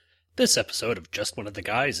This episode of Just One of the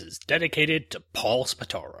Guys is dedicated to Paul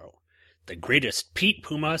Spataro, the greatest Pete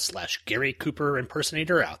Puma / Gary Cooper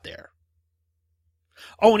impersonator out there.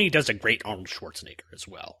 Oh, and he does a great Arnold Schwarzenegger as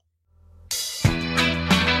well.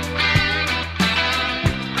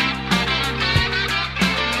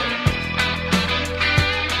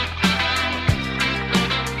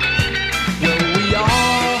 Well, we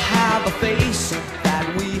all have a face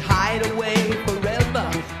that we hide away forever,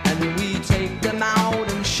 and we take them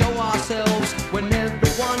out and show ourselves when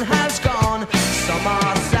everyone has gone. Some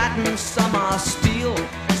are satin, some are steel,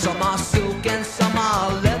 some are silk and some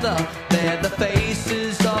are leather. They're the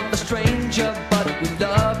faces of a stranger, but we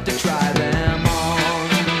love to try them on.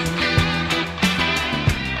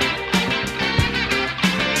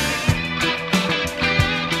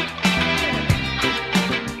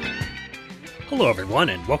 Hello everyone,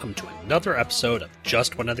 and welcome to another episode of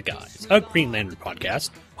Just One of the Guys, a Green Lantern podcast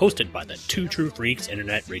hosted by the Two True Freaks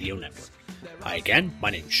Internet Radio Network. Hi again, my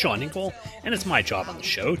name's Sean Ingle, and it's my job on the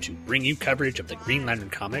show to bring you coverage of the Green Lantern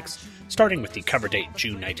comics, starting with the cover date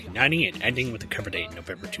June 1990 and ending with the cover date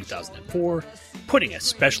November 2004, putting a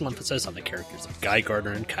special emphasis on the characters of Guy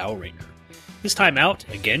Gardner and Kyle Rayner. This time out,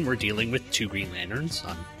 again, we're dealing with two Green Lanterns,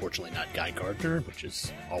 unfortunately not Guy Gardner, which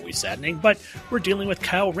is always saddening, but we're dealing with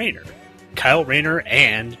Kyle Rayner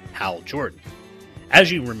and Hal Jordan.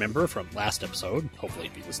 As you remember from last episode, hopefully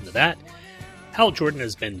if you listened to that, Hal Jordan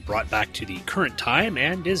has been brought back to the current time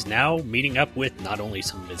and is now meeting up with not only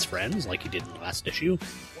some of his friends, like he did in the last issue,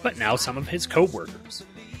 but now some of his co-workers,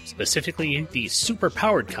 specifically the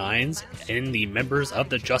super-powered kinds and the members of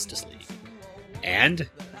the Justice League. And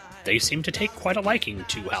they seem to take quite a liking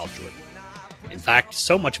to Hal Jordan. In fact,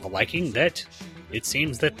 so much of a liking that it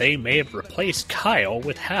seems that they may have replaced Kyle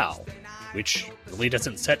with Hal, which really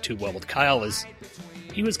doesn't set too well with Kyle, as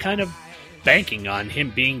he was kind of banking on him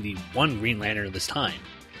being the one Green Lantern of this time.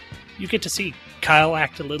 You get to see Kyle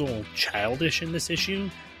act a little childish in this issue,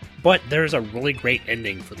 but there's a really great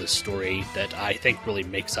ending for this story that I think really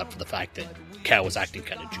makes up for the fact that Kyle was acting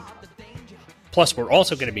kind of juvenile. Plus, we're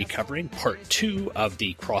also going to be covering part 2 of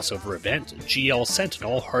the crossover event, GL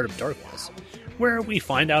Sentinel Heart of Darkness, where we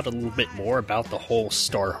find out a little bit more about the whole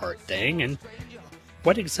Starheart thing and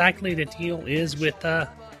what exactly the deal is with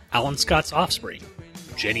Alan Scott's offspring,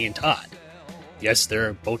 Jenny and Todd. Yes,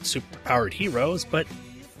 they're both superpowered heroes, but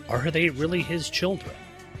are they really his children?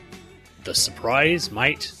 The surprise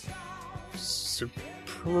might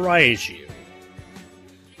surprise you.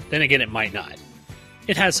 Then again, it might not.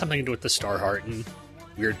 It has something to do with the Starheart and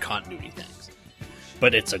weird continuity things.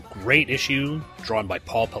 But it's a great issue, drawn by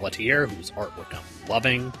Paul Pelletier, whose artwork I'm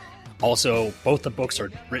loving. Also, both the books are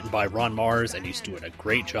written by Ron Mars, and he's doing a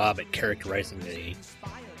great job at characterizing the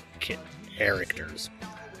characters.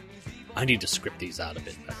 I need to script these out a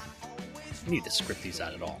bit better. I need to script these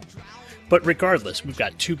out at all. But regardless, we've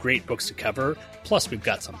got 2 great books to cover, plus we've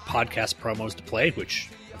got some podcast promos to play, which,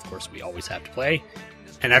 of course, we always have to play.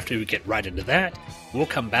 And after we get right into that, we'll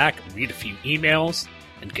come back, read a few emails,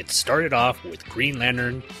 and get started off with Green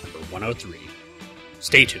Lantern number 103.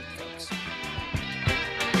 Stay tuned, folks.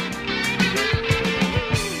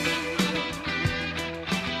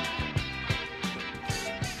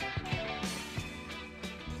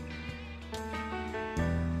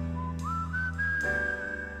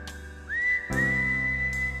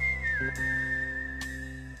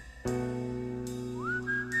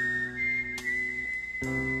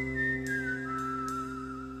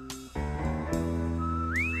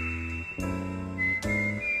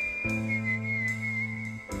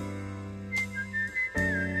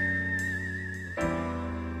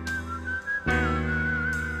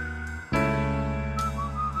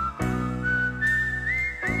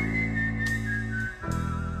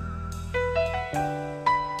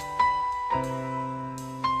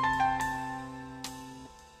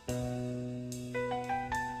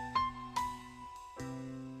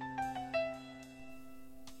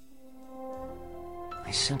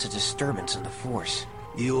 I sense a disturbance in the Force.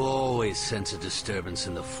 You always sense a disturbance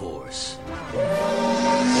in the Force. It's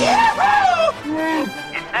them.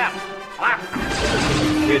 What?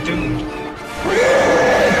 You're doomed.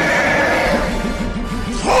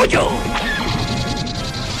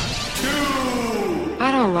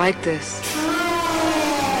 I don't like this.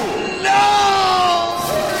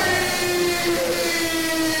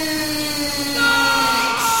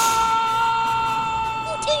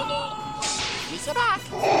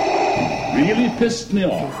 Really pissed me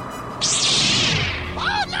off.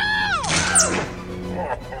 Oh no!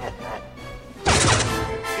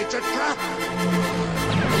 It's a trap!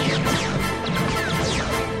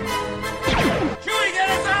 Chewie, get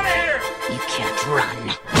us out of here! You can't run.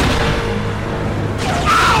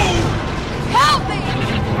 Ow!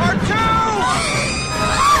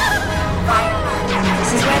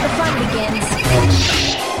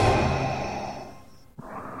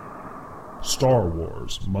 Star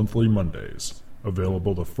Wars Monthly Mondays,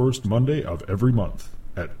 available the first Monday of every month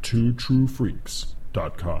at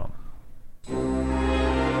twotruefreaks.com.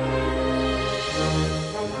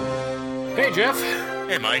 Hey, Jeff.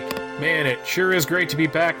 Hey, Mike. Man, it sure is great to be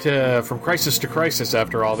back from Crisis to Crisis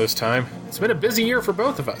after all this time. It's been a busy year for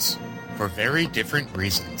both of us. For very different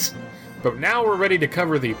reasons. But now we're ready to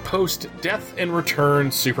cover the post-Death and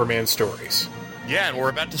Return Superman stories. Yeah, and we're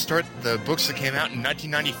about to start the books that came out in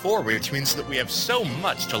 1994, which means that we have so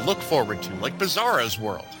much to look forward to, like Bizarro's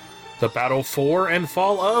World. The Battle for and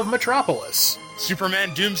Fall of Metropolis.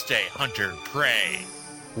 Superman Doomsday, Hunter, Prey.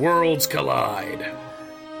 Worlds Collide.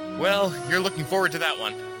 Well, you're looking forward to that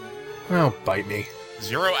one. Oh, bite me.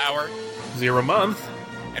 0 Hour. 0 Month.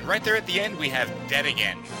 And right there at the end, we have Dead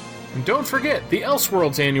Again. And don't forget the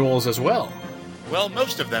Elseworlds annuals as well. Well,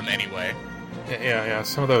 most of them anyway. Yeah,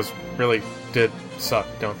 some of those really did suck,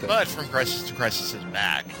 don't they? But From Crisis to Crisis is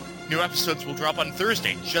back. New episodes will drop on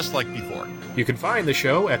Thursday, just like before. You can find the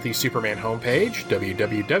show at the Superman homepage,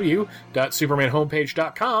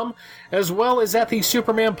 www.supermanhomepage.com, as well as at the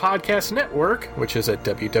Superman Podcast Network, which is at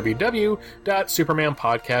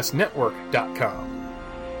www.supermanpodcastnetwork.com.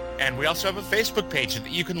 And we also have a Facebook page that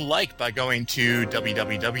you can like by going to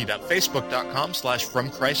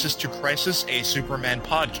www.facebook.com/FromCrisisToCrisis, a Superman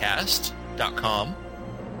podcast.com.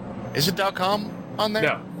 Is it .com on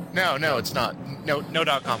there? No, it's not. No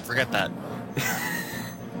 .com. Forget that.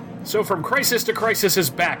 So From Crisis to Crisis is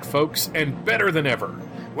back, folks, and better than ever.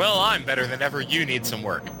 Well, I'm better than ever. You need some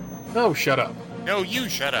work. No, shut up. No, you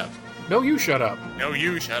shut up. No, you shut up. No,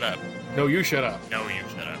 you shut up. No, you shut up. No, you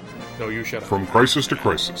shut up. No, you shut up. From Crisis to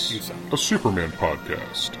Crisis, a Superman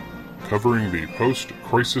podcast, covering the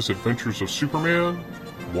post-crisis adventures of Superman,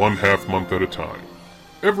 one half month at a time.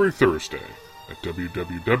 Every Thursday at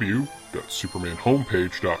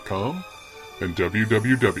www.supermanhomepage.com and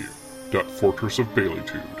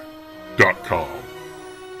www.fortressofbaileytude.com.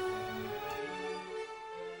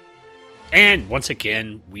 And once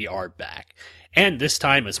again, we are back. And this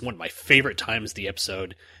time is one of my favorite times of the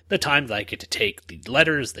episode, the time that I get to take the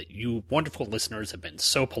letters that you wonderful listeners have been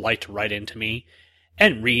so polite to write into me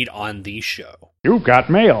and read on the show. You've got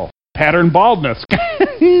mail. Pattern baldness.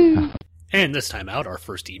 And this time out, our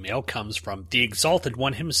first email comes from the Exalted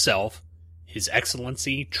One himself, His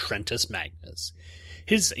Excellency Trentus Magnus.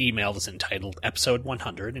 His email is entitled Episode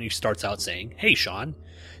 100, and he starts out saying, "Hey Sean,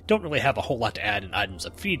 don't really have a whole lot to add in items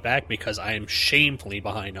of feedback because I am shamefully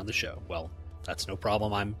behind on the show." Well, that's no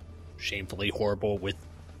problem. I'm shamefully horrible with,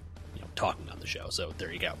 talking on the show, so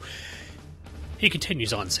there you go. He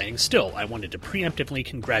continues on saying, "Still, I wanted to preemptively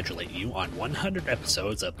congratulate you on 100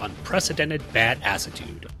 episodes of unprecedented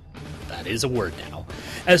badassitude." That is a word now.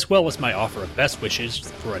 As well as my offer of best wishes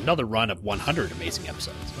for another run of 100 amazing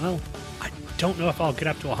episodes. Well, I don't know if I'll get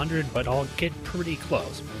up to 100, but I'll get pretty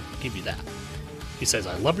close. I'll give you that. He says,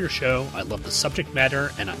 "I love your show, I love the subject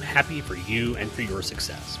matter, and I'm happy for you and for your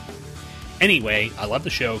success. Anyway, I love the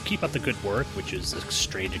show, keep up the good work," which is a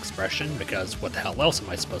strange expression, because what the hell else am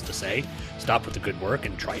I supposed to say? Stop with the good work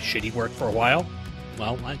and try shitty work for a while?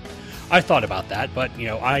 Well, I thought about that, but,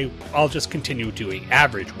 I'll just continue doing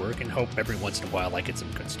average work and hope every once in a while I get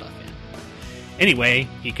some good stuff in. Anyway,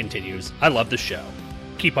 he continues, "I love the show.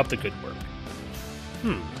 Keep up the good work."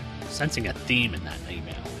 Sensing a theme in that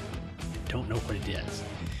email. I don't know what it is.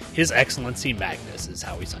 His Excellency Magnus is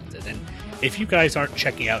how he signs it. And if you guys aren't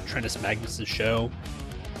checking out Trentus Magnus' show,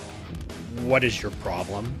 what is your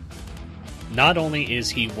problem? Not only is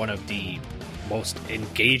he one of the most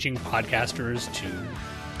engaging podcasters to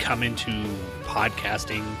come into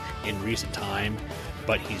podcasting in recent time,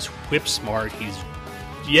 but he's whip smart.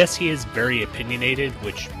 Yes, he is very opinionated,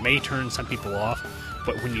 which may turn some people off,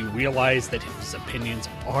 but when you realize that his opinions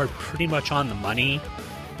are pretty much on the money,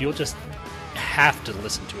 you'll just have to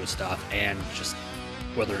listen to his stuff, and just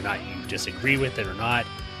whether or not you disagree with it or not,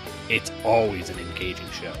 it's always an engaging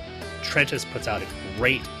show. Trentus puts out a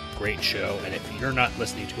great show, and if you're not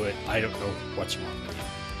listening to it, I don't know what's wrong with you.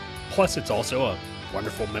 Plus, it's also a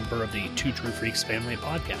wonderful member of the Two True Freaks family of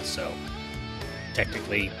podcasts, so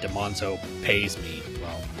technically DeMonzo pays me.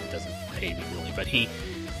 Well, he doesn't pay me really, but he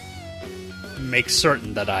makes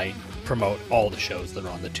certain that I promote all the shows that are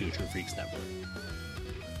on the Two True Freaks network.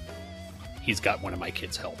 He's got one of my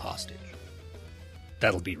kids held hostage.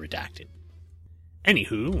 That'll be redacted.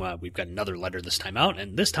 Anywho, we've got another letter this time out,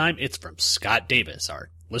 and this time it's from Scott Davis, our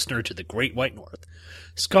listener to the Great White North.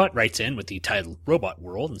 Scott writes in with the title Robot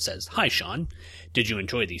World and says, "Hi, Sean. Did you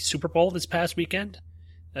enjoy the Super Bowl this past weekend?"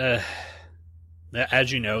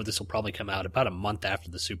 As you know, this will probably come out about a month after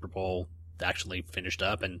the Super Bowl actually finished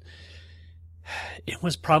up, and It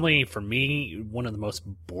was probably, for me, one of the most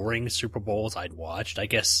boring Super Bowls I'd watched. I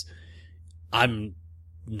guess I'm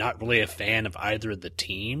not really a fan of either of the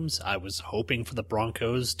teams. I was hoping for the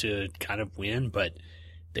Broncos to kind of win, but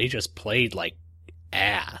they just played like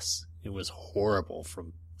ass. It was horrible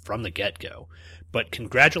from the get-go. But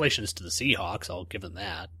congratulations to the Seahawks, I'll give them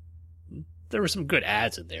that. There were some good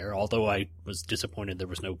ads in there, although I was disappointed there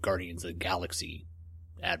was no Guardians of the Galaxy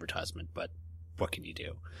advertisement, but what can you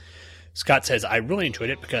do? Scott says, I really enjoyed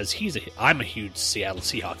it because I'm a huge Seattle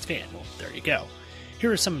Seahawks fan. Well, there you go.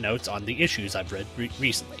 Here are some notes on the issues I've read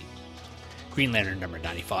recently. Green Lantern number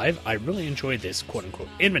 95. I really enjoyed this quote-unquote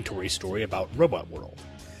inventory story about Robot World.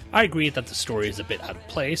 I agree that the story is a bit out of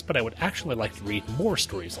place, but I would actually like to read more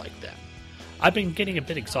stories like them. I've been getting a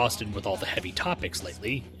bit exhausted with all the heavy topics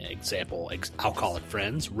lately. Example, alcoholic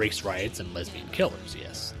friends, race riots, and lesbian killers.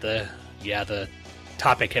 Yes, the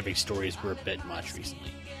topic-heavy stories were a bit much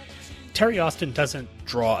recently. Terry Austin doesn't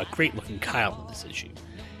draw a great-looking Kyle in this issue.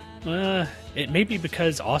 It may be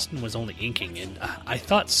because Austin was only inking, and I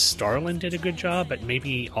thought Starlin did a good job, but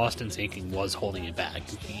maybe Austin's inking was holding it back.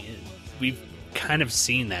 We've kind of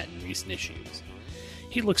seen that in recent issues.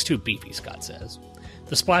 He looks too beefy, Scott says.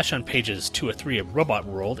 The splash on pages 2 or 3 of Robot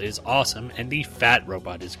World is awesome, and the fat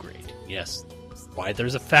robot is great. Yes, why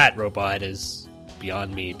there's a fat robot is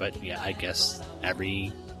beyond me, but yeah, I guess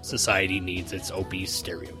every society needs its obese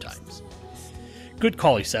stereotypes. Good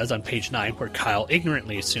Call, he says on page 9, where Kyle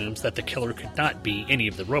ignorantly assumes that the killer could not be any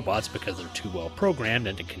of the robots because they're too well programmed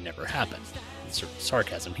and it can never happen. Insert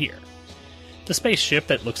sarcasm here. The spaceship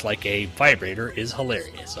that looks like a vibrator is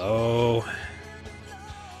hilarious. Oh,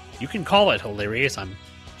 you can call it hilarious. I'm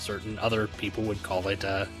certain other people would call it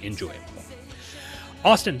enjoyable.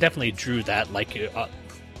 Austin definitely drew that like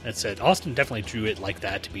Austin definitely drew it like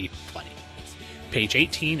that to be funny. Page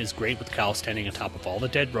 18 is great with Kyle standing on top of all the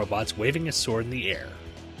dead robots, waving his sword in the air.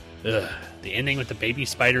 Ugh, the ending with the baby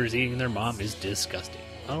spiders eating their mom is disgusting.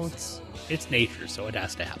 Oh, it's nature, so it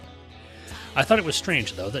has to happen. I thought it was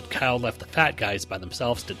strange, though, that Kyle left the fat guys by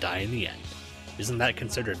themselves to die in the end. Isn't that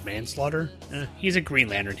considered manslaughter? He's a Green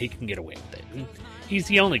Lantern, he can get away with it. And he's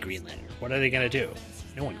the only Green Lantern. What are they going to do?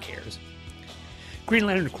 No one cares. Green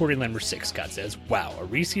Lantern Quarterly number 6, Scott says, wow,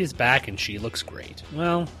 Arisi is back and she looks great.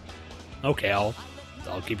 Well, okay, I'll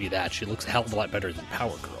give you that. She looks a hell of a lot better than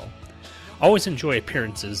Power Girl. Always enjoy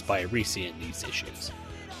appearances by Arisi in these issues.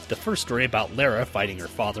 The first story about Lara fighting her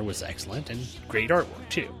father was excellent, and great artwork,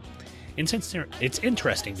 too. And since it's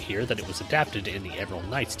interesting to hear that it was adapted in the Emerald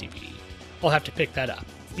Knights DVD, I'll have to pick that up.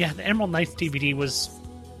 Yeah, the Emerald Knights DVD was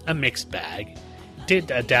a mixed bag. It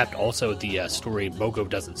did adapt also the story Mogo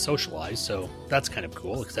Doesn't Socialize, so that's kind of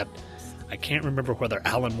cool, except I can't remember whether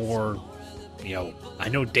Alan Moore, I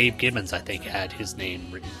know Dave Gibbons, I think, had his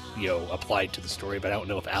name written, applied to the story, but I don't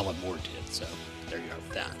know if Alan Moore did, so there you are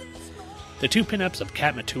with that. The 2 pinups of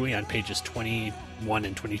Katma Tui on pages 21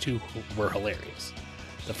 and 22 were hilarious.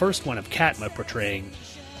 The first one of Katma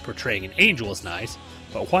portraying an angel is nice,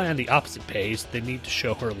 but why on the opposite page they need to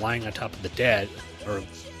show her lying on top of the dead, or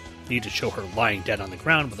need to show her lying dead on the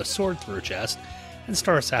ground with a sword through her chest, and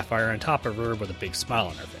Star Sapphire on top of her with a big smile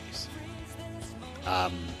on her face?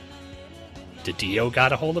 Did Dio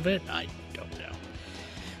got a hold of it? I don't know.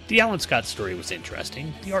 The Alan Scott story was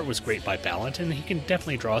interesting. The art was great by Ballant, and he can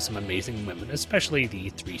definitely draw some amazing women, especially the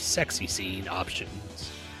 3 sexy scene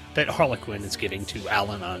options that Harlequin is giving to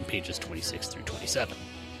Alan on pages 26 through 27.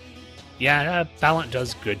 Yeah, Ballant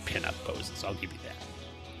does good pin-up poses, I'll give you that.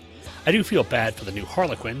 I do feel bad for the new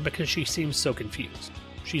Harlequin because she seems so confused.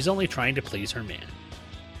 She's only trying to please her man.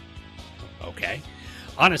 Okay.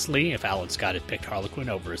 Honestly, if Alan Scott had picked Harlequin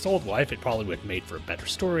over his old wife, it probably would have made for a better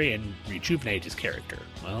story and rejuvenated his character.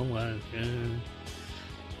 Well,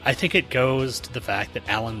 I think it goes to the fact that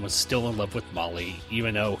Alan was still in love with Molly,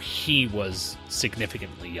 even though he was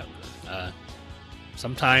significantly younger.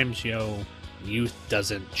 Sometimes, youth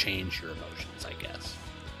doesn't change your emotions, I guess.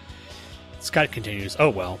 Scott continues, oh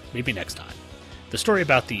well, maybe next time. The story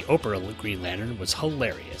about the Oprah Green Lantern was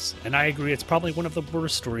hilarious, and I agree it's probably one of the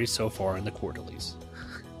worst stories so far in the quarterlies.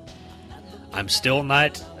 I'm still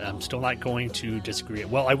not going to disagree.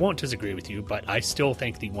 Well, I won't disagree with you, but I still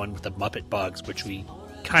think the one with the Muppet Bugs, which we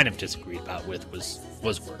kind of disagreed about with, was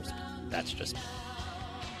worse. That's just me.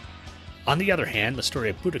 On the other hand, the story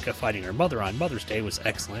of Boudica fighting her mother on Mother's Day was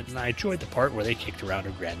excellent, and I enjoyed the part where they kicked around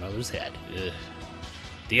her grandmother's head. Ugh.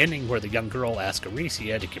 The ending where the young girl asked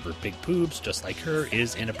Arisia to give her big boobs just like her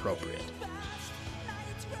is inappropriate.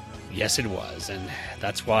 Yes, it was, and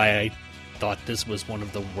that's why I thought this was one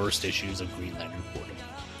of the worst issues of Green Lantern Quarterly.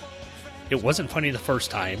 It wasn't funny the first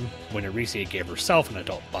time when Arisia gave herself an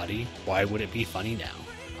adult body. Why would it be funny now?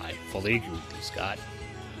 I fully agree with you, Scott.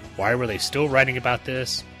 Why were they still writing about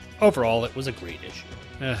this? Overall, it was a great issue.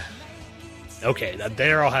 Okay,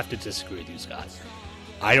 there I'll have to disagree with you, Scott.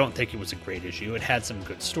 I don't think it was a great issue. It had some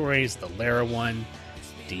good stories. The Lara one,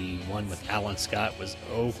 the one with Alan Scott was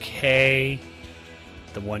okay.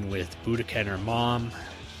 The one with Boudica and her mom,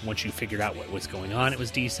 once you figured out what was going on, it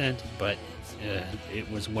was decent, but it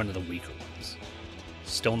was one of the weaker ones.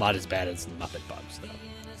 Still not as bad as the Muppet Bugs, though.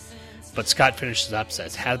 But Scott finishes up,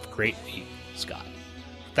 says, have a great week, Scott.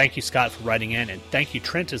 Thank you, Scott, for writing in, and thank you,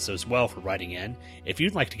 Trentus, as well, for writing in. If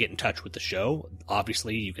you'd like to get in touch with the show,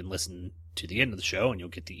 obviously you can listen to the end of the show and you'll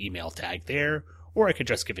get the email tag there, or I could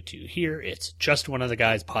just give it to you here. It's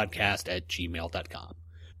justoneoftheguyspodcast@gmail.com.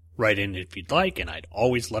 Write in if you'd like, and I'd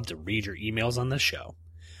always love to read your emails on this show.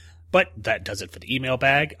 But that does it for the email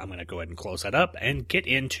bag. I'm going to go ahead and close that up and get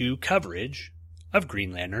into coverage of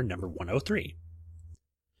Green Lantern number 103.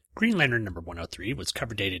 Green Lantern number 103 was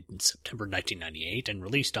cover dated in September 1998 and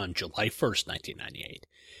released on July 1st, 1998.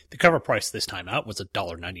 The cover price this time out was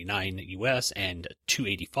 $1.99 US and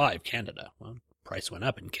 $2.85 Canada. Well, price went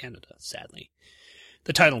up in Canada, sadly.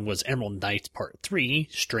 The title was Emerald Knights Part 3,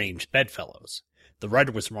 Strange Bedfellows. The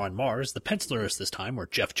writer was Ron Mars. The pencilers this time were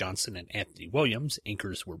Jeff Johnson and Anthony Williams.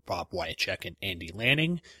 Inkers were Bob Wyachek and Andy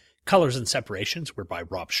Lanning. Colors and separations were by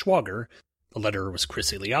Rob Schwager. The letterer was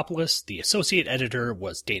Chris Eliopoulos, the associate editor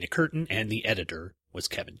was Dana Curtin, and the editor was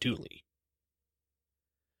Kevin Dooley.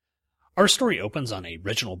 Our story opens on a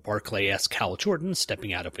Reginald Barclay-esque Hal Jordan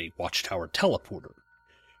stepping out of a Watchtower teleporter.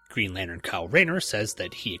 Green Lantern Kyle Rayner says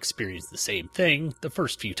that he experienced the same thing the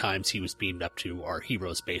first few times he was beamed up to our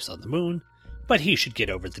hero's base on the moon, but he should get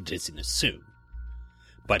over the dizziness soon.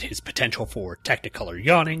 But his potential for Technicolor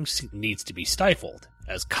yawning needs to be stifled,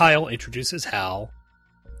 as Kyle introduces Hal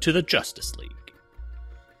to the Justice League.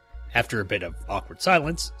 After a bit of awkward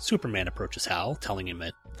silence, Superman approaches Hal, telling him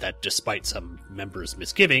that despite some members'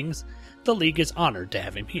 misgivings, the League is honored to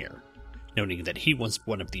have him here, noting that he was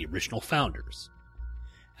one of the original founders.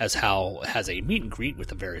 As Hal has a meet and greet with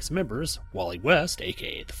the various members, Wally West,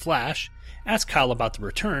 aka The Flash, asks Kyle about the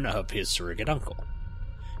return of his surrogate uncle.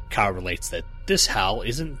 Kyle relates that this Hal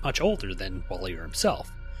isn't much older than Wally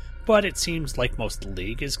himself, but it seems like most of the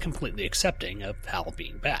League is completely accepting of Hal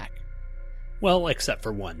being back. Well, except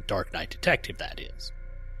for one Dark Knight detective, that is.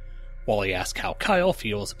 Wally asks how Kyle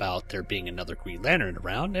feels about there being another Green Lantern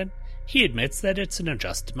around, and he admits that it's an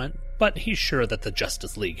adjustment, but he's sure that the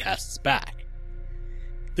Justice League has his back.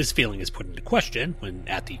 This feeling is put into question when,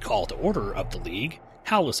 at the call to order of the League,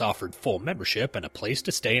 Hal is offered full membership and a place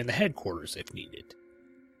to stay in the headquarters if needed.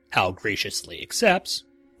 Hal graciously accepts,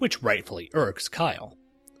 which rightfully irks Kyle.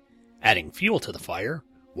 Adding fuel to the fire,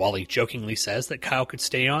 Wally jokingly says that Kyle could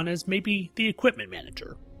stay on as maybe the equipment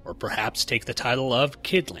manager, or perhaps take the title of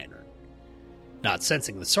Kid Lantern. Not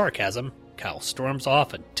sensing the sarcasm, Kyle storms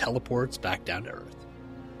off and teleports back down to Earth.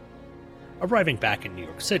 Arriving back in New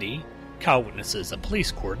York City, Kyle witnesses a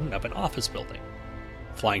police cordon of an office building.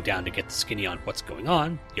 Flying down to get the skinny on what's going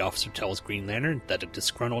on, the officer tells Green Lantern that a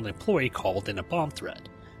disgruntled employee called in a bomb threat,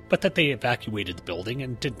 but that they evacuated the building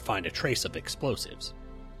and didn't find a trace of explosives.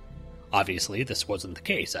 Obviously, this wasn't the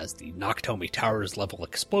case, as the Nakatomi Towers level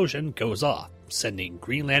explosion goes off, sending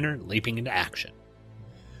Green Lantern leaping into action.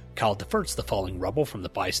 Kyle diverts the falling rubble from the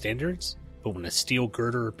bystanders, but when a steel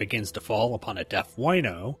girder begins to fall upon a deaf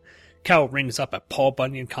wino, Kyle rings up a Paul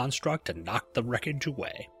Bunyan construct to knock the wreckage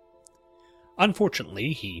away.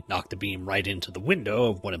 Unfortunately, he knocked the beam right into the window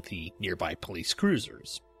of one of the nearby police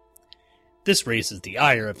cruisers. This raises the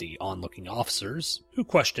ire of the onlooking officers, who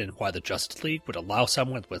question why the Justice League would allow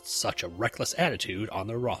someone with such a reckless attitude on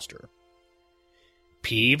their roster.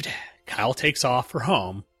 Peeved, Kyle takes off for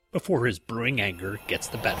home before his brewing anger gets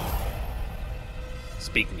the better.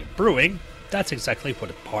 Speaking of brewing, that's exactly what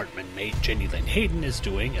apartment mate Jenny Lynn Hayden is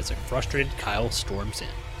doing as a frustrated Kyle storms in.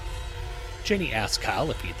 Jenny asks Kyle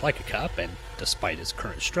if he'd like a cup, and despite his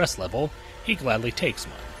current stress level, he gladly takes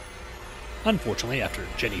one. Unfortunately, after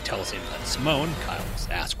Jenny tells him that Simone, Kyle's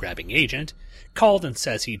ass-grabbing agent, called and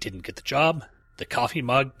says he didn't get the job, the coffee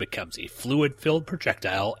mug becomes a fluid-filled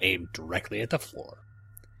projectile aimed directly at the floor.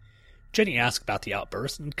 Jenny asks about the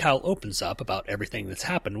outburst, and Kyle opens up about everything that's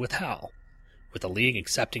happened with Hal. With the League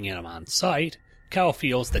accepting him on site, Kyle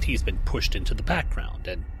feels that he's been pushed into the background,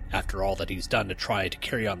 and after all that he's done to try to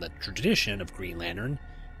carry on the tradition of Green Lantern,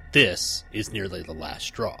 this is nearly the last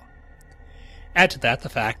straw. Add to that the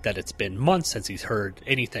fact that it's been months since he's heard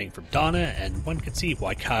anything from Donna, and one can see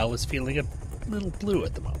why Kyle is feeling a little blue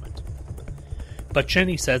at the moment. But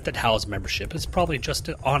Jenny says that Hal's membership is probably just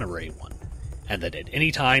an honorary one, and that at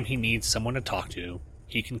any time he needs someone to talk to,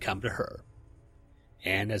 he can come to her.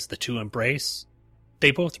 And as the two embrace,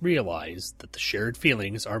 They both realize that the shared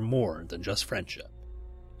feelings are more than just friendship,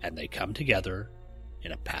 and they come together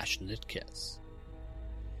in a passionate kiss.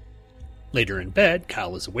 Later in bed,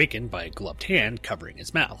 Kyle is awakened by a gloved hand covering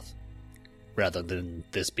his mouth. Rather than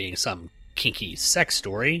this being some kinky sex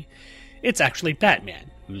story, it's actually Batman,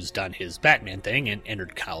 who's done his Batman thing and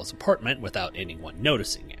entered Kyle's apartment without anyone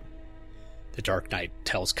noticing him. The Dark Knight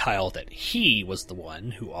tells Kyle that he was the one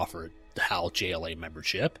who offered Hal JLA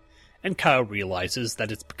membership, and Kyle realizes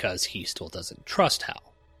that it's because he still doesn't trust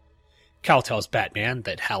Hal. Kyle tells Batman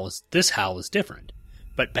that Hal is different,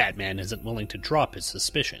 but Batman isn't willing to drop his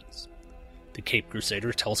suspicions. The Cape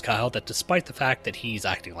Crusader tells Kyle that despite the fact that he's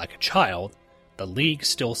acting like a child, the League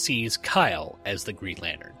still sees Kyle as the Green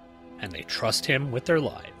Lantern, and they trust him with their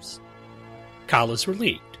lives. Kyle is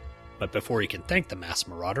relieved, but before he can thank the masked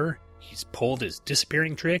marauder, he's pulled his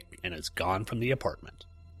disappearing trick and is gone from the apartment.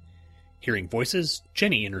 Hearing voices,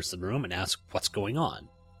 Jenny enters the room and asks what's going on.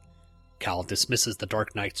 Kyle dismisses the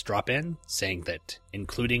Dark Knight's drop-in, saying that,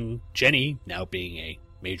 including Jenny now being a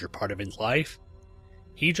major part of his life,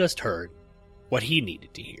 he just heard what he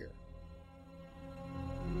needed to hear.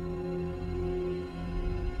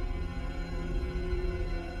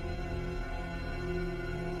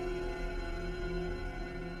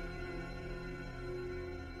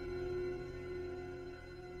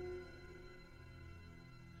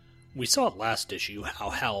 We saw last issue how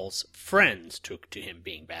Hal's friends took to him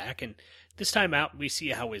being back, and this time out we see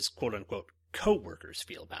how his quote-unquote co-workers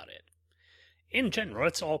feel about it. In general,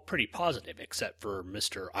 it's all pretty positive, except for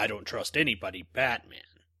Mr. I don't trust anybody Batman.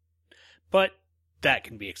 But that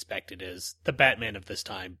can be expected, as the Batman of this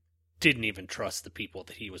time didn't even trust the people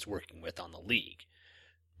that he was working with on the League,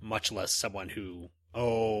 much less someone who,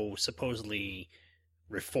 supposedly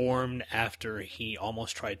reformed after he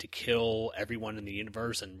almost tried to kill everyone in the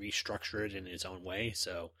universe and restructure it in his own way,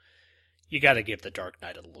 so you gotta give the Dark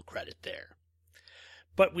Knight a little credit there.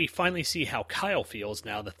 But we finally see how Kyle feels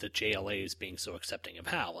now that the JLA is being so accepting of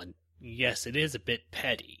Hal, and yes, it is a bit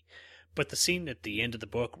petty, but the scene at the end of the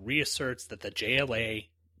book reasserts that the JLA,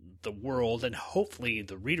 the world, and hopefully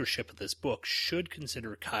the readership of this book should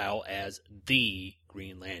consider Kyle as the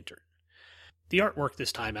Green Lantern. The artwork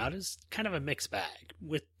this time out is kind of a mixed bag,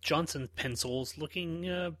 with Johnson's pencils looking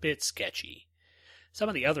a bit sketchy. Some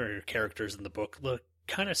of the other characters in the book look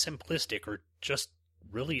kind of simplistic or just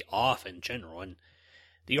really off in general, and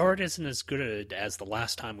the art isn't as good as the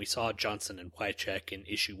last time we saw Johnson and Wycheck in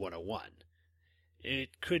issue 101.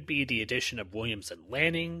 It could be the addition of Williams and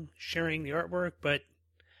Lanning sharing the artwork, but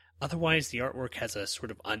otherwise the artwork has a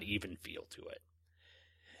sort of uneven feel to it.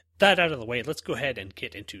 That out of the way, let's go ahead and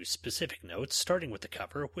get into specific notes, starting with the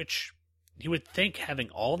cover, which you would think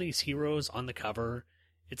having all these heroes on the cover,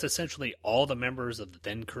 it's essentially all the members of the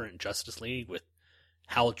then current Justice League with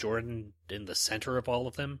Hal Jordan in the center of all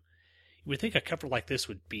of them. You would think a cover like this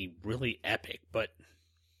would be really epic, but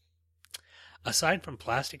aside from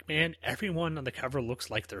Plastic Man, everyone on the cover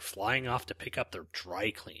looks like they're flying off to pick up their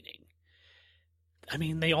dry cleaning. I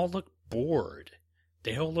mean, they all look bored.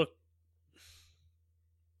 They don't look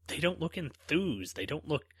enthused.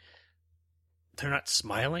 They're not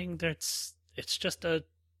smiling. It's just a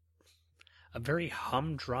very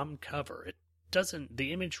humdrum cover.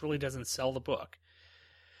 The image really doesn't sell the book.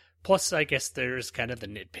 Plus, I guess there's kind of the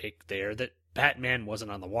nitpick there that Batman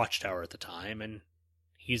wasn't on the Watchtower at the time, and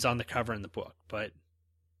he's on the cover in the book, but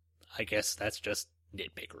I guess that's just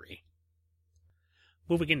nitpickery.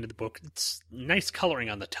 Moving into the book, it's nice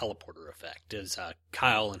coloring on the teleporter effect as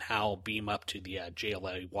Kyle and Hal beam up to the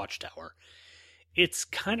JLA Watchtower. It's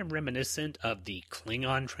kind of reminiscent of the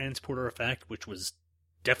Klingon transporter effect, which was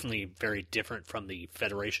definitely very different from the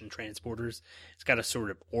Federation transporters. It's got a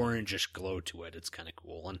sort of orangish glow to it. It's kind of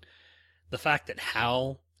cool. And the fact that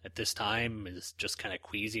Hal at this time is just kind of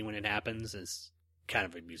queasy when it happens is kind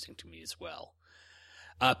of amusing to me as well.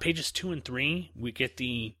 Pages 2 and 3, we get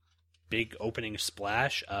the big opening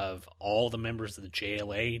splash of all the members of the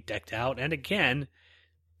JLA decked out. And again,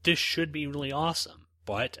 this should be really awesome.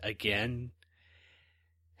 But again,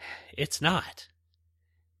 it's not.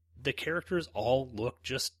 The characters all look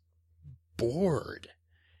just bored.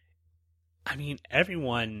 I mean,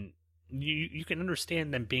 everyone, you can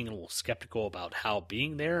understand them being a little skeptical about Hal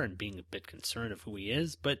being there and being a bit concerned of who he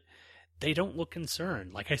is, but they don't look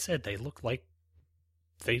concerned. Like I said, they look like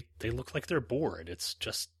they're bored. It's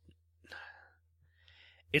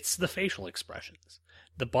the facial expressions.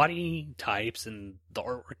 The body types and the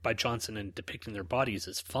artwork by Johnson and depicting their bodies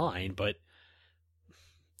is fine, but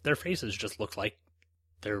their faces just look like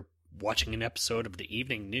they're watching an episode of the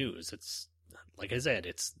evening news. It's, like I said,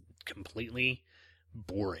 it's completely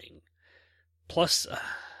boring. Plus,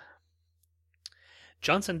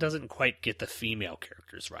 Johnson doesn't quite get the female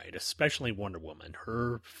characters right, especially Wonder Woman.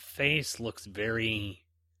 Her face looks very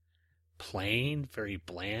plain, very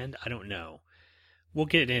bland. I don't know. We'll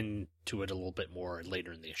get into it a little bit more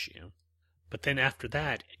later in the issue. But then after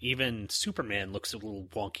that, even Superman looks a little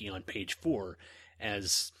wonky on page 4,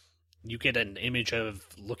 as you get an image of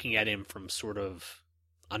looking at him from sort of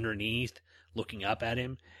underneath, looking up at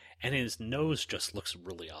him, and his nose just looks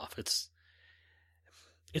really off. It's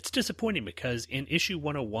disappointing because in issue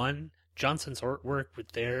 101, Johnson's artwork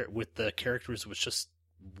with the characters was just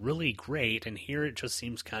really great, and here it just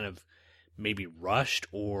seems kind of maybe rushed,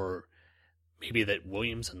 or maybe that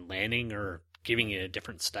Williams and Lanning are giving it a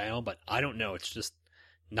different style, but I don't know. It's just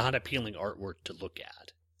not appealing artwork to look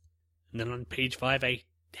at. And then on page 5, I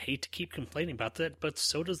hate to keep complaining about that, but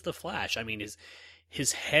so does the Flash. I mean,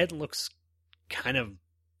 his head looks kind of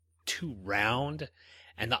too round,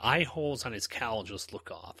 and the eye holes on his cowl just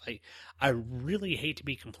look off. I really hate to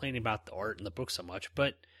be complaining about the art in the book so much,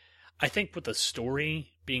 but I think with the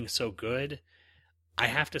story being so good, I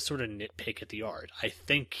have to sort of nitpick at the art. I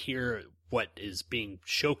think here what is being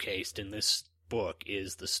showcased in this book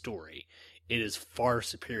is the story. It is far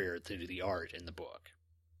superior to the art in the book.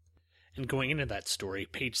 And going into that story,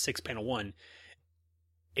 page 6, panel 1,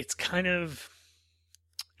 it's kind of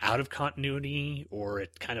out of continuity, or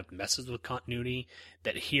it kind of messes with continuity,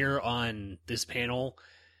 that here on this panel,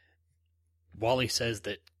 Wally says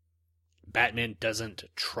that Batman doesn't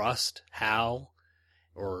trust Hal,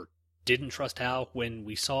 or didn't trust Hal, when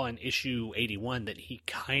we saw in issue 81 that he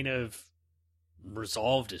kind of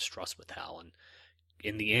resolved his trust with Hal, and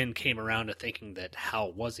in the end came around to thinking that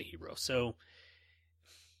Hal was a hero. So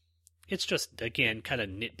it's just, again, kind of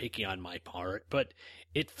nitpicky on my part, but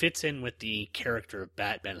it fits in with the character of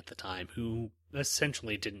Batman at the time, who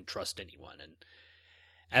essentially didn't trust anyone. And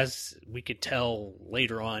as we could tell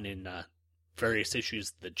later on in various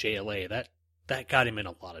issues of the JLA, that got him in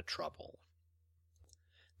a lot of trouble.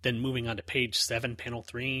 Then moving on to page 7, panel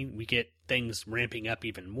 3, we get things ramping up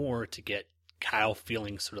even more to get Kyle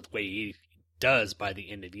feeling sort of the way he does by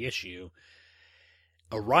the end of the issue.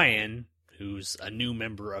 Orion, who's a new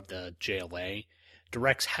member of the JLA,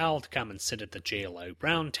 directs Hal to come and sit at the JLA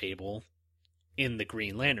round table in the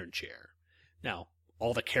Green Lantern chair. Now,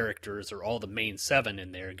 all the characters, or all the main 7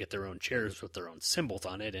 in there, get their own chairs with their own symbols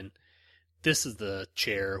on it, and this is the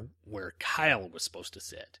chair where Kyle was supposed to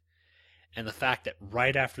sit. And the fact that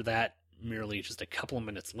right after that, merely just a couple of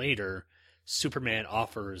minutes later, Superman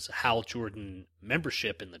offers Hal Jordan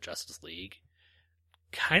membership in the Justice League,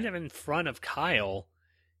 kind of in front of Kyle,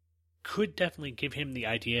 could definitely give him the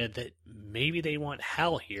idea that maybe they want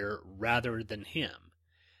Hal here rather than him.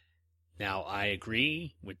 Now, I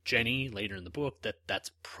agree with Jenny later in the book that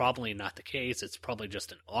that's probably not the case. It's probably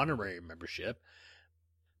just an honorary membership.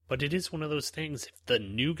 But it is one of those things, if the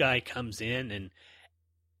new guy comes in and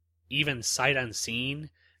even sight unseen,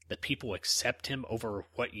 that people accept him over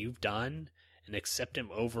what you've done and accept him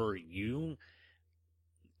over you,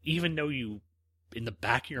 even though you, in the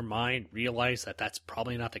back of your mind, realize that that's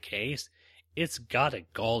probably not the case, it's got to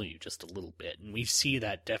gall you just a little bit. And we see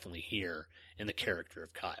that definitely here in the character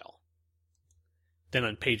of Kyle. Then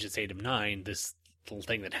on pages 8 and 9, this little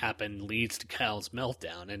thing that happened leads to Kyle's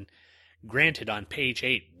meltdown. And granted, on page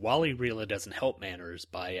 8, Wally really doesn't help matters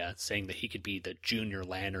by saying that he could be the Junior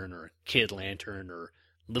Lantern or Kid Lantern or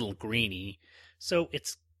Little Greenie. So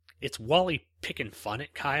it's Wally picking fun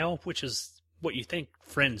at Kyle, which is what you think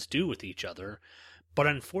friends do with each other. But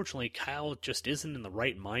unfortunately, Kyle just isn't in the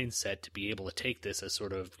right mindset to be able to take this as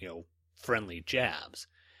sort of, friendly jabs.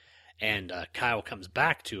 And Kyle comes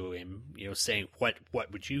back to him, saying,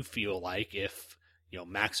 what would you feel like if,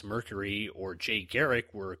 Max Mercury or Jay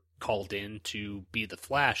Garrick were called in to be the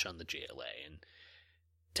Flash on the JLA? And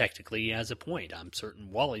technically he has a point. I'm certain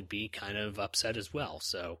Wally'd be kind of upset as well.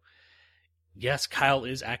 So, yes, Kyle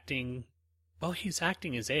is acting, he's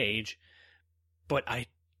acting his age, but I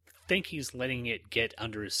think he's letting it get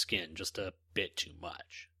under his skin just a bit too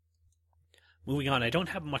much. Moving on, I don't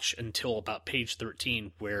have much until about page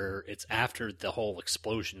 13, where it's after the whole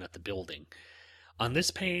explosion at the building. On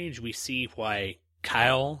this page, we see why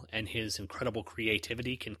Kyle and his incredible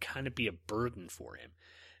creativity can kind of be a burden for him,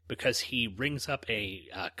 because he rings up a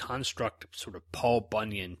construct, sort of Paul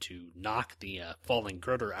Bunyan, to knock the falling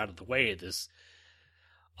girder out of the way of this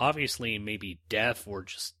obviously maybe deaf or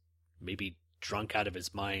just maybe drunk out of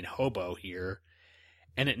his mind hobo here,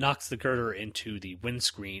 and it knocks the girder into the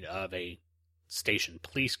windscreen of a station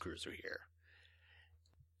police cruiser here.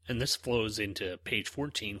 And this flows into page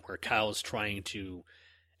 14, where Kyle is trying to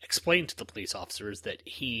explain to the police officers that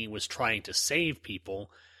he was trying to save people,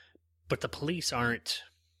 but the police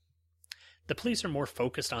the police are more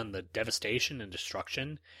focused on the devastation and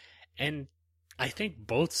destruction, and I think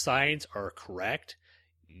both sides are correct.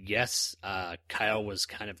 Yes, Kyle was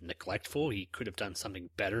kind of neglectful. He could have done something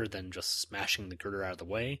better than just smashing the girder out of the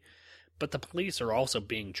way. But the police are also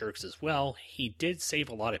being jerks as well. He did save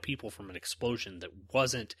a lot of people from an explosion that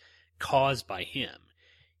wasn't caused by him.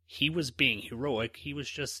 He was being heroic. He was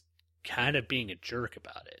just kind of being a jerk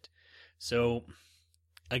about it. So,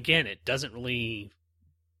 again, it doesn't really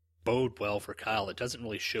bode well for Kyle. It doesn't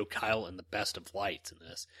really show Kyle in the best of lights in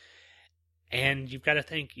this. And you've got to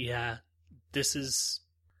think, yeah, this is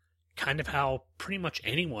kind of how pretty much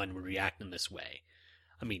anyone would react in this way.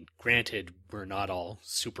 I mean, granted, we're not all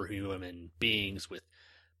superhuman beings with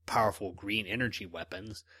powerful green energy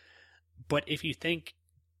weapons, but if you think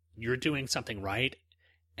you're doing something right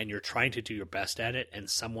and you're trying to do your best at it,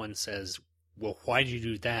 and someone says, well, why'd you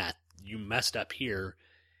do that? You messed up here.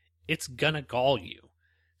 It's gonna gall you.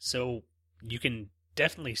 So you can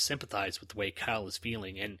definitely sympathize with the way Kyle is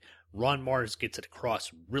feeling, and Ron Marz gets it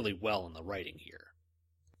across really well in the writing here.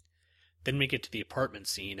 Then we get to the apartment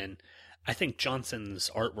scene, and I think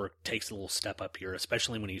Johnson's artwork takes a little step up here,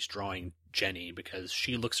 especially when he's drawing Jenny, because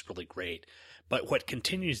she looks really great. But what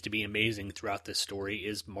continues to be amazing throughout this story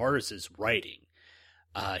is Marz's writing.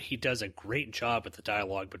 He does a great job with the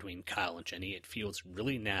dialogue between Kyle and Jenny. It feels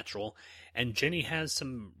really natural, and Jenny has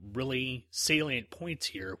some really salient points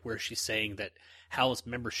here where she's saying that Hal's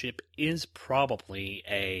membership is probably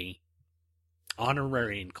a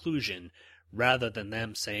honorary inclusion, rather than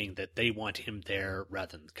them saying that they want him there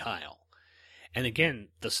rather than Kyle. And again,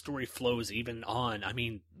 the story flows even on. I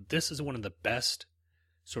mean, this is one of the best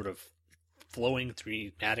sort of flowing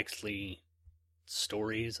thematically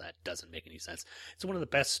stories. That doesn't make any sense. It's one of the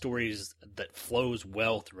best stories that flows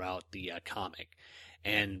well throughout the comic.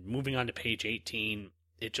 And moving on to page 18,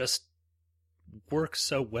 it just works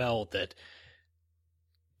so well that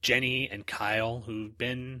Jenny and Kyle, who've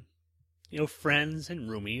been friends and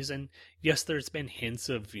roomies, and yes, there's been hints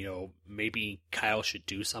of, maybe Kyle should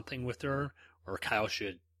do something with her, or Kyle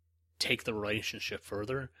should take the relationship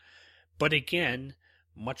further. But again,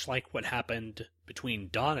 much like what happened between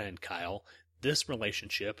Donna and Kyle, this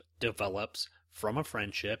relationship develops from a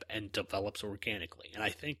friendship and develops organically. And I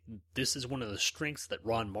think this is one of the strengths that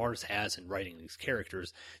Ron Marz has in writing these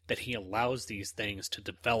characters, that he allows these things to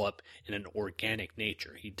develop in an organic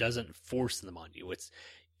nature. He doesn't force them on you.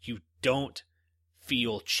 You don't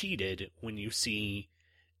feel cheated when you see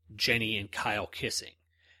Jenny and Kyle kissing.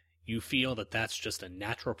 You feel that that's just a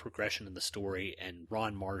natural progression in the story, and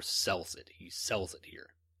Ron Marz sells it. He sells it here.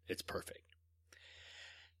 It's perfect.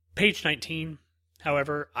 Page 19,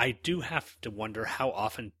 however, I do have to wonder how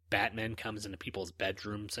often Batman comes into people's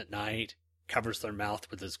bedrooms at night, covers their mouth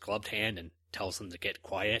with his gloved hand, and tells them to get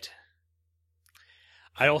quiet.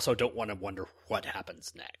 I also don't want to wonder what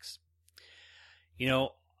happens next.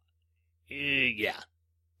 Yeah,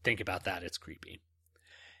 think about that. It's creepy.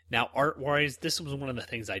 Now, art-wise, this was one of the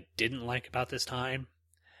things I didn't like about this time.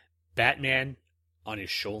 Batman, on his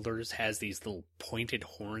shoulders, has these little pointed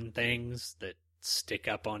horn things that stick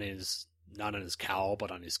up on his, not on his cowl,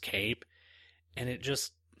 but on his cape. And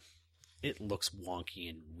it looks wonky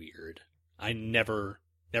and weird. I never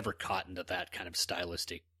caught into that kind of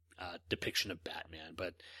stylistic depiction of Batman,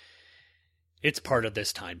 but it's part of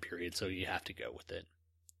this time period, so you have to go with it.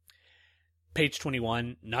 Page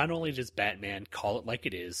 21, not only does Batman call it like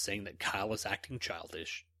it is, saying that Kyle is acting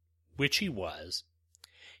childish, which he was,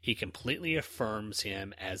 he completely affirms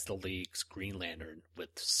him as the League's Green Lantern with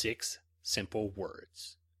 6 simple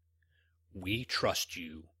words. We trust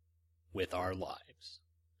you with our lives.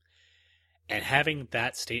 And having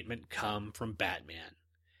that statement come from Batman,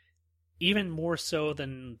 even more so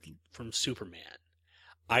than from Superman,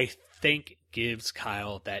 I think gives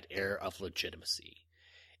Kyle that air of legitimacy.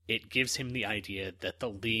 It gives him the idea that the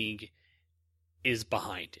League is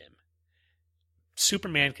behind him.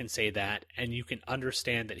 Superman can say that, and you can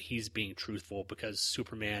understand that he's being truthful because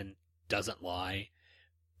Superman doesn't lie.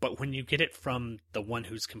 But when you get it from the one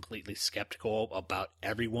who's completely skeptical about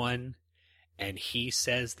everyone, and he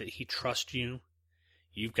says that he trusts you,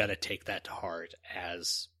 you've got to take that to heart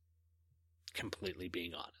as completely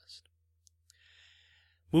being honest.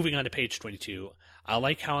 Moving on to page 22, I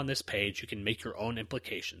like how on this page you can make your own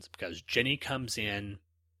implications, because Jenny comes in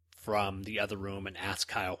from the other room and asks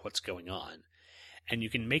Kyle what's going on. And you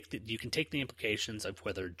can take the implications of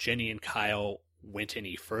whether Jenny and Kyle went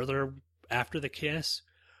any further after the kiss,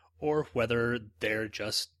 or whether they're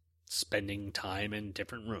just spending time in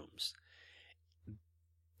different rooms.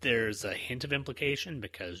 There's a hint of implication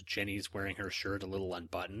because Jenny's wearing her shirt a little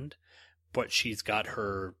unbuttoned, but she's got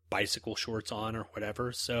her bicycle shorts on or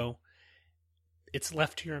whatever, so it's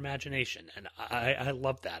left to your imagination, and I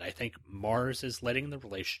love that. I think Mars is letting the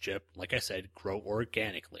relationship, like I said, grow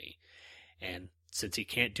organically, and since he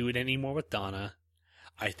can't do it anymore with Donna,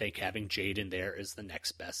 I think having Jade in there is the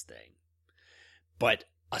next best thing. But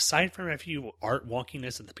aside from a few art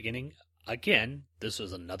wonkiness at the beginning, again, this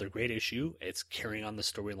was another great issue. It's carrying on the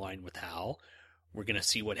storyline with Hal. We're going to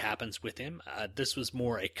see what happens with him. This was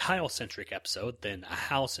more a Kyle-centric episode than a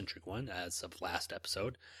Hal-centric one, as of last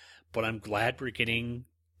episode. But I'm glad we're getting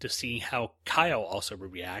to see how Kyle also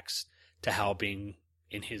reacts to Hal being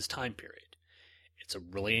in his time period. It's a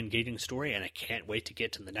really engaging story, and I can't wait to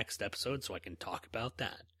get to the next episode so I can talk about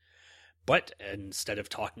that. But instead of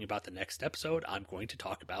talking about the next episode, I'm going to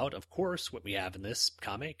talk about, of course, what we have in this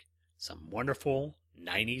comic, some wonderful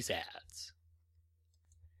 90s ads.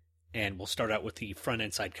 And we'll start out with the front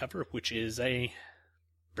and side cover, which is a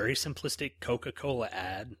very simplistic Coca-Cola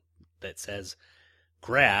ad that says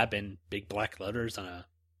 "Grab" in big black letters on a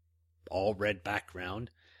all red background.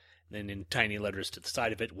 And then in tiny letters to the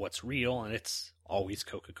side of it, "What's real?" and it's always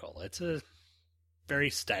Coca-Cola. It's a very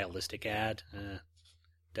stylistic ad.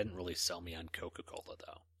 Doesn't really sell me on Coca-Cola,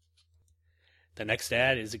 though. The next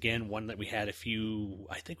ad is, again, one that we had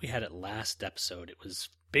I think we had it last episode. It was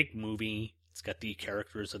big movie. It's got the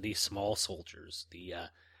characters of these small soldiers. The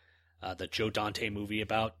Joe Dante movie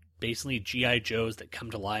about basically G.I. Joes that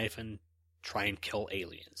come to life and try and kill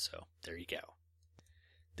aliens. So there you go.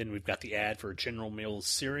 Then we've got the ad for General Mills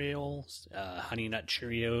cereals, Honey Nut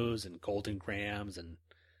Cheerios, and Golden Grams, and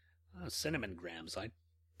Cinnamon Grams. I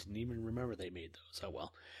didn't even remember they made those. Oh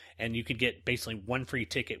well. And you could get basically one free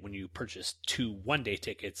ticket when you purchase 2 one-day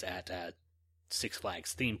tickets at Six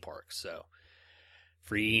Flags theme parks. So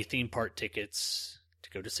free theme park tickets to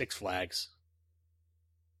go to Six Flags.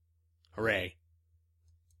 Hooray.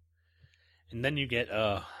 And then you get,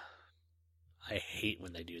 I hate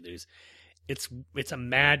when they do these. It's a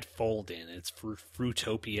mad fold-in. It's for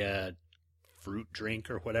Fruitopia fruit drink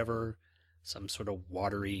or whatever. Some sort of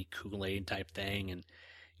watery Kool-Aid type thing. And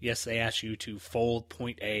yes, they ask you to fold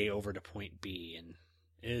point A over to point B. And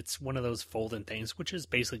it's one of those fold-in things, which is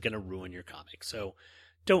basically going to ruin your comic. So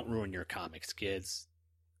don't ruin your comics, kids.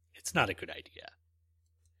 It's not a good idea.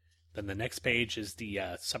 Then the next page is the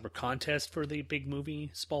summer contest for the big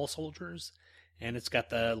movie, Small Soldiers. And it's got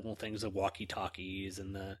the little things of walkie-talkies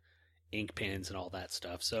and the ink pens and all that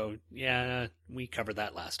stuff. So, yeah, we covered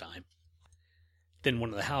that last time. Then one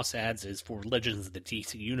of the house ads is for Legends of the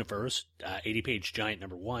DC Universe, 80-page giant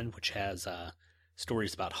number 1, which has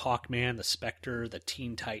stories about Hawkman, the Spectre, the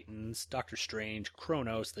Teen Titans, Doctor Strange,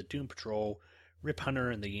 Kronos, the Doom Patrol, Rip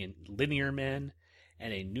Hunter, and the Linear Men,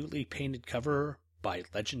 and a newly painted cover by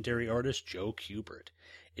legendary artist Joe Kubert.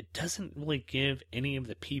 It doesn't really give any of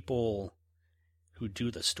the people who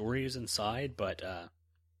do the stories inside, but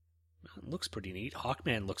it looks pretty neat.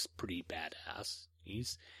 Hawkman looks pretty badass.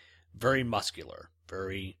 He's very muscular,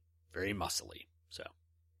 very, very muscly. So,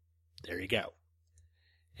 there you go.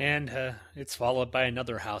 And it's followed by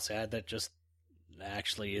another house ad that just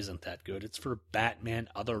actually isn't that good. It's for Batman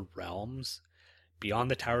Other Realms.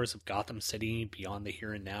 Beyond the Towers of Gotham City, Beyond the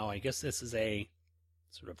Here and Now. I guess this is a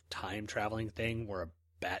sort of time-traveling thing where a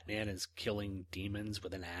Batman is killing demons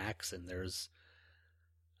with an axe, and there's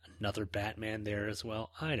another Batman there as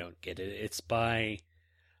well. I don't get it. It's by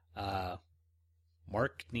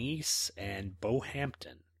Mark Neese and Bo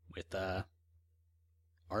Hampton, with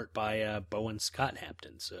art by Bo and Scott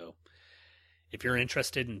Hampton. So if you're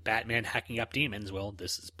interested in Batman hacking up demons, well,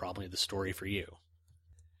 this is probably the story for you.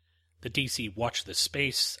 The DC Watch the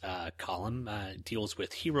Space column deals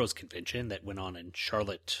with Heroes Convention that went on in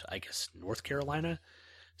Charlotte, I guess, North Carolina.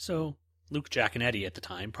 So Luke Giaconetti at the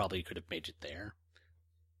time probably could have made it there.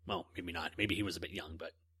 Well, maybe not. Maybe he was a bit young,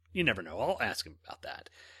 but you never know. I'll ask him about that.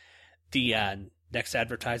 The next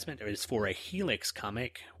advertisement is for a Helix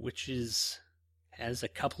comic, which has a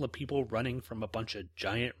couple of people running from a bunch of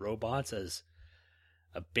giant robots as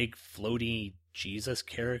a big floaty Jesus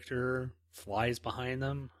character flies behind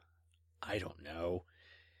them. I don't know.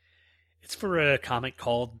 It's for a comic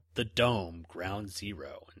called The Dome, Ground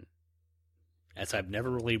Zero. And as I've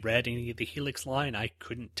never really read any of the Helix line, I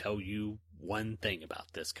couldn't tell you one thing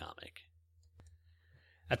about this comic.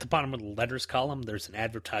 At the bottom of the letters column, there's an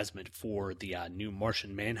advertisement for the new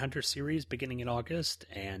Martian Manhunter series beginning in August.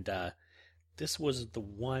 And this was the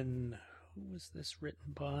one... Who was this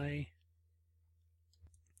written by?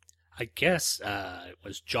 I guess it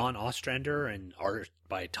was John Ostrander and art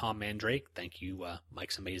by Tom Mandrake. Thank you,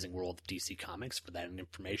 Mike's Amazing World of DC Comics, for that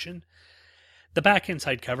information. The back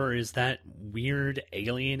inside cover is that weird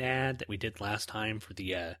alien ad that we did last time for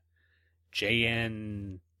the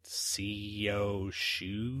JN CEO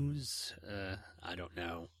shoes. I don't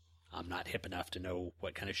know. I'm not hip enough to know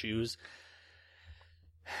what kind of shoes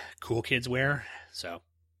cool kids wear. So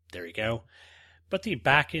there you go. But the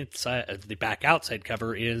back outside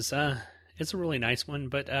cover is it's a really nice one,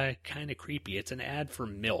 but kind of creepy. It's an ad for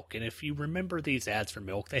milk, and if you remember these ads for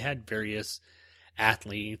milk, they had various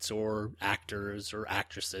athletes or actors or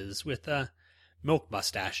actresses with milk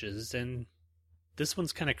mustaches, and this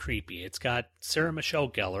one's kind of creepy. It's got Sarah Michelle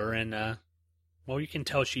Gellar, and well, you can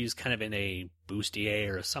tell she's kind of in a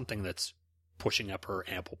bustier or something that's pushing up her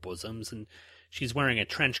ample bosoms, and she's wearing a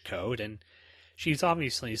trench coat, and she's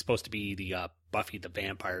obviously supposed to be the Buffy the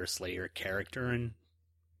Vampire Slayer character, and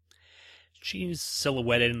she's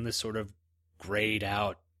silhouetted in this sort of grayed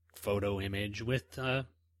out photo image with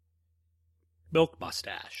milk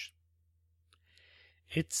mustache.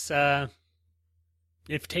 It's,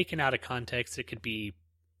 if taken out of context, it could be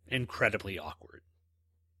incredibly awkward.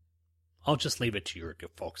 I'll just leave it to your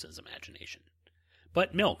folks' imagination.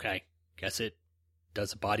 But milk, I guess it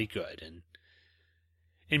does a body good, and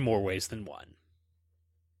in more ways than one.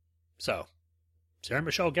 So, Sarah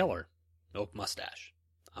Michelle Gellar, milk mustache.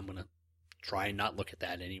 I'm going to try and not look at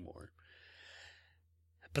that anymore.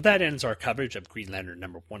 But that ends our coverage of Green Lantern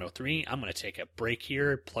number 103. I'm going to take a break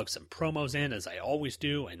here, plug some promos in as I always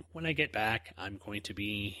do, and when I get back, I'm going to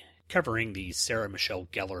be covering the Sarah Michelle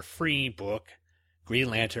Gellar free book, Green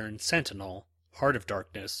Lantern Sentinel, Heart of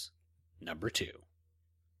Darkness, number 2.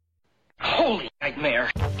 Holy nightmare!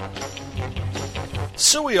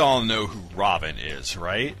 So we all know who Robin is,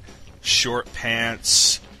 right? Short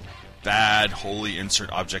pants, bad, wholly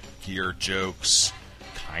insert object gear jokes,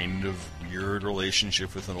 kind of weird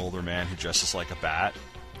relationship with an older man who dresses like a bat.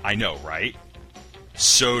 I know, right?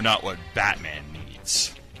 So not what Batman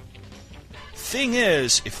needs. Thing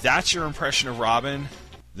is, if that's your impression of Robin,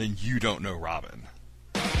 then you don't know Robin.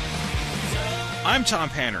 I'm Tom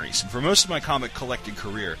Panarese, and for most of my comic collecting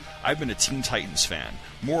career, I've been a Teen Titans fan.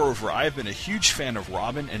 Moreover, I've been a huge fan of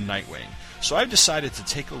Robin and Nightwing, so I've decided to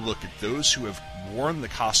take a look at those who have worn the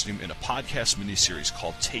costume in a podcast miniseries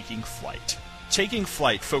called Taking Flight. Taking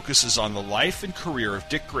Flight focuses on the life and career of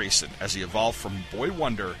Dick Grayson as he evolved from Boy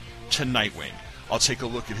Wonder to Nightwing. I'll take a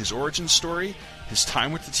look at his origin story, his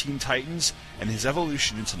time with the Teen Titans, and his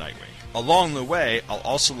evolution into Nightwing. Along the way, I'll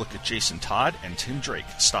also look at Jason Todd and Tim Drake,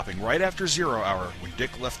 stopping right after 0 Hour when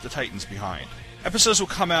Dick left the Titans behind. Episodes will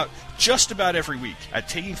come out just about every week at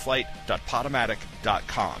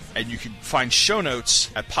takingflight.podomatic.com, and you can find show notes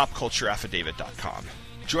at popcultureaffidavit.com.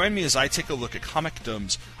 Join me as I take a look at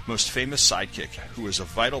Comicdom's most famous sidekick, who is a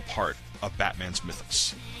vital part of Batman's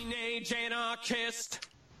mythos.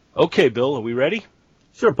 Okay, Bill, are we ready?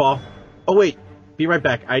 Sure, Paul. Oh, wait. Be right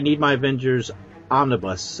back. I need my Avengers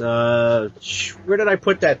Omnibus. Where did I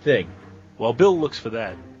put that thing? While Bill looks for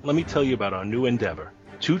that, let me tell you about our new endeavor.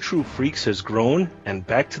 Two True Freaks has grown, and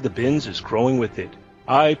Back to the Bins is growing with it.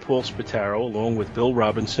 I, Paul Spataro, along with Bill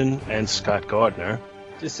Robinson and Scott Gardner.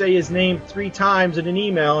 Just say his name 3 times in an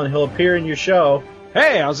email, and he'll appear in your show.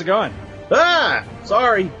 Hey, how's it going?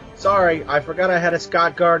 Sorry. I forgot I had a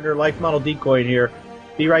Scott Gardner life model decoy in here.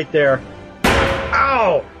 Be right there.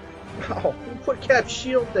 Ow! Oh, who put Cap's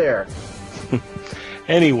shield there?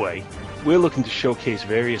 Anyway, we're looking to showcase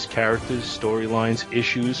various characters, storylines,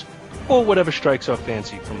 issues, or whatever strikes our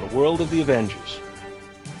fancy from the world of the Avengers.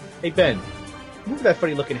 Hey, Ben, move that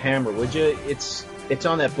funny-looking hammer, would you? It's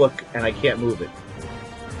on that book, and I can't move it.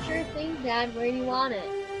 Sure thing, Dad. Where do you want it?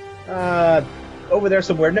 Over there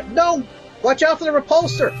somewhere. No! Watch out for the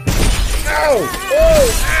repulsor! Ow!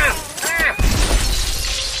 Oh! Ah!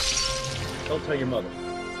 Don't tell your mother.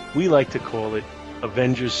 We like to call it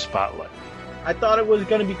Avengers Spotlight. I thought it was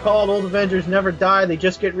going to be called Old Avengers Never Die, they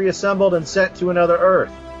just get reassembled and sent to another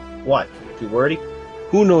Earth. What? Too wordy?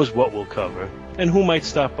 Who knows what we'll cover, and who might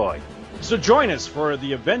stop by. So join us for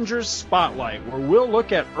the Avengers Spotlight, where we'll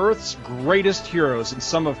look at Earth's greatest heroes and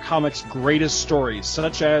some of comics' greatest stories,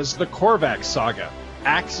 such as the Korvac Saga,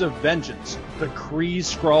 Acts of Vengeance, the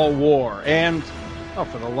Kree-Skrull War, and, oh,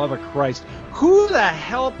 for the love of Christ, who the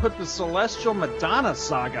hell put the Celestial Madonna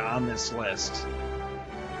Saga on this list?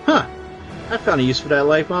 Huh. I found a use for that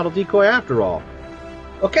life model decoy after all.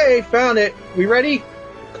 Okay, found it. We ready?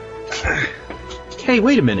 Hey,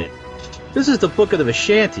 wait a minute. This is the Book of the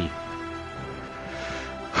Vishanti.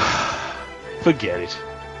 Forget it.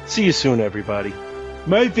 See you soon, everybody.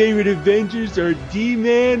 My favorite Avengers are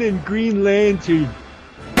D-Man and Green Lantern.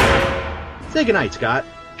 Say goodnight, Scott.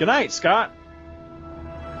 Good night, Scott.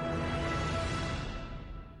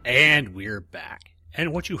 And we're back.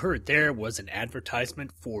 And what you heard there was an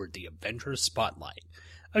advertisement for the Avengers Spotlight,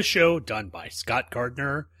 a show done by Scott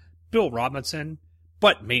Gardner, Bill Robinson,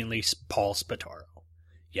 but mainly Paul Spataro.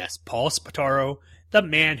 Yes, Paul Spataro, the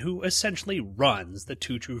man who essentially runs the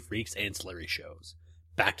Two True Freaks ancillary shows.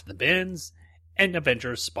 Back to the Bins and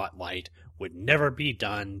Avengers Spotlight would never be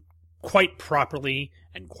done quite properly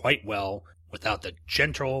and quite well without the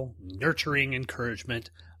gentle, nurturing encouragement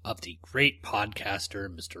of the great podcaster,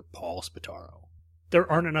 Mr. Paul Spataro. There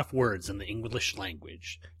aren't enough words in the English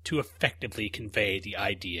language to effectively convey the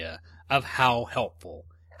idea of how helpful,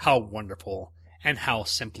 how wonderful, and how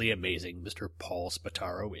simply amazing Mr. Paul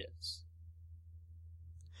Spataro is.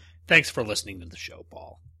 Thanks for listening to the show,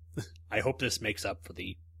 Paul. I hope this makes up for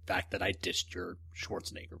the fact that I dissed your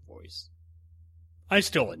Schwarzenegger voice. I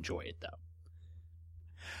still enjoy it, though.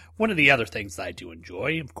 One of the other things that I do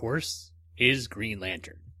enjoy, of course, is Green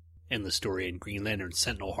Lantern. And the story in Green Lantern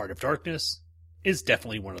Sentinel Heart of Darkness is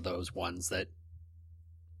definitely one of those ones that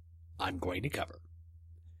I'm going to cover.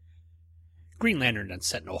 Green Lantern and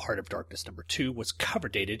Sentinel Heart of Darkness number 2 was cover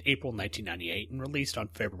dated April 1998 and released on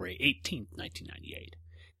February 18, 1998.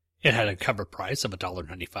 It had a cover price of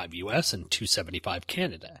 $1.95 US and $2.75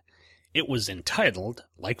 Canada. It was entitled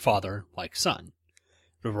Like Father, Like Son.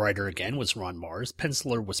 The writer again was Ron Mars,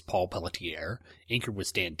 penciler was Paul Pelletier, inker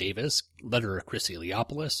was Dan Davis, letterer Chris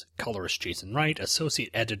Eliopoulos, colorist Jason Wright,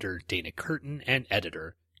 associate editor Dana Curtin, and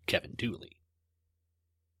editor Kevin Dooley.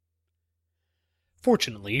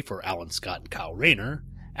 Fortunately for Alan Scott and Kyle Rayner,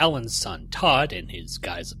 Alan's son Todd, in his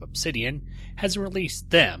guise of Obsidian, has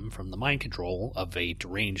released them from the mind control of a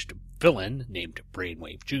deranged villain named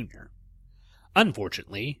Brainwave Jr.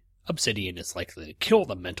 Unfortunately, Obsidian is likely to kill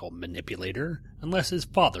the mental manipulator unless his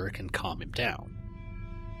father can calm him down.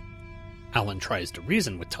 Alan tries to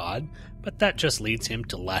reason with Todd, but that just leads him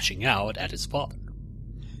to lashing out at his father.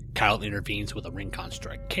 Kyle intervenes with a ring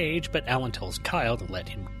construct cage, but Alan tells Kyle to let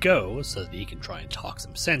him go so that he can try and talk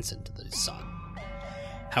some sense into his son.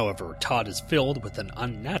 However, Todd is filled with an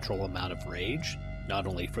unnatural amount of rage, not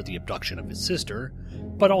only for the abduction of his sister,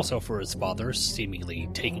 but also for his father seemingly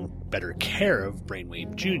taking better care of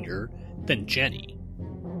Brainwave Jr. than Jenny.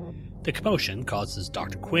 The commotion causes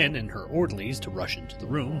Dr. Quinn and her orderlies to rush into the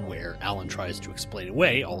room where Alan tries to explain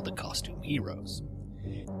away all the costume heroes.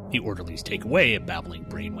 The orderlies take away a babbling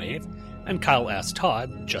Brainwave, and Kyle asks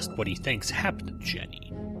Todd just what he thinks happened to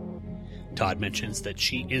Jenny. Todd mentions that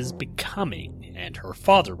she is becoming, and her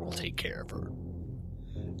father will take care of her.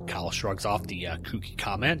 Kyle shrugs off the kooky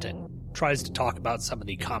comment and tries to talk about some of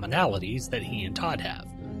the commonalities that he and Todd have,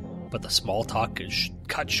 but the small talk is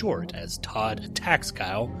cut short as Todd attacks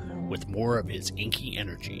Kyle with more of his inky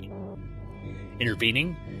energy.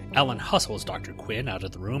 Intervening, Alan hustles Dr. Quinn out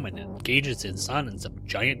of the room and engages his son in some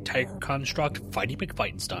giant tiger construct Fighty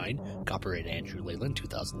McFightenstein, copyright Andrew Leyland,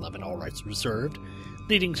 2011, all rights reserved,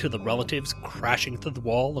 leading to the relatives crashing through the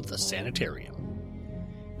wall of the sanitarium.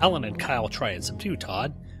 Alan and Kyle try and subdue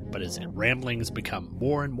Todd, but as his ramblings become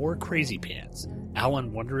more and more crazy pants,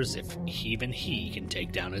 Alan wonders if even he can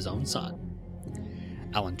take down his own son.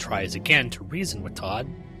 Alan tries again to reason with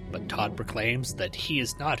Todd, but Todd proclaims that he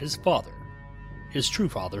is not his father. His true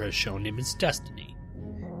father has shown him his destiny.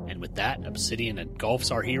 And with that, Obsidian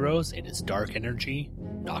engulfs our heroes in his dark energy,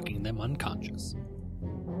 knocking them unconscious.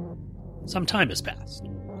 Some time has passed,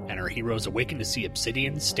 and our heroes awaken to see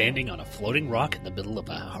Obsidian standing on a floating rock in the middle of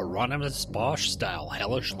a Hieronymus Bosch-style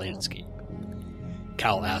hellish landscape.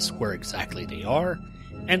 Kyle asks where exactly they are,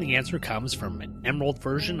 and the answer comes from an emerald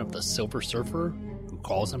version of the Silver Surfer, who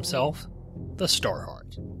calls himself the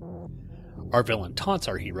Starheart. Our villain taunts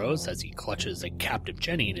our heroes as he clutches a captive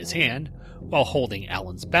Jenny in his hand while holding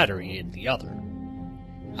Alan's battery in the other.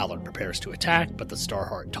 Alan prepares to attack, but the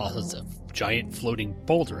Starheart tosses a giant floating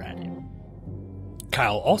boulder at him.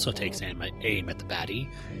 Kyle also takes aim at the baddie,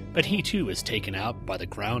 but he too is taken out by the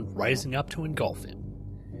ground rising up to engulf him.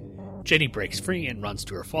 Jenny breaks free and runs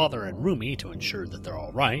to her father and Rumi to ensure that they're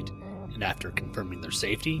all right, and after confirming their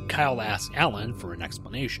safety, Kyle asks Alan for an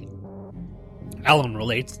explanation. Alan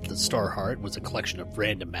relates that the Starheart was a collection of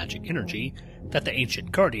random magic energy that the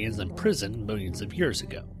ancient Guardians imprisoned millions of years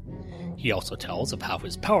ago. He also tells of how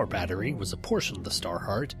his power battery was a portion of the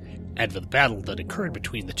Starheart, and of the battle that occurred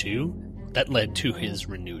between the two that led to his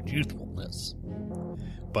renewed youthfulness.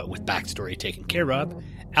 But with backstory taken care of,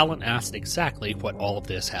 Alan asks exactly what all of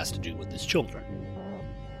this has to do with his children.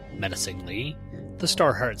 Menacingly, the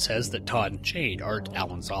Starheart says that Todd and Jade aren't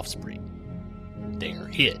Alan's offspring. They are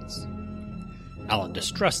his. Alan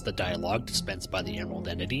distrusts the dialogue dispensed by the Emerald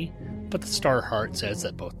entity, but the Starheart says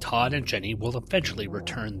that both Todd and Jenny will eventually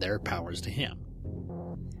return their powers to him.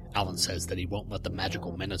 Alan says that he won't let the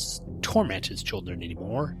magical menace torment his children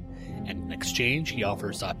anymore, and in exchange he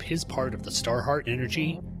offers up his part of the Starheart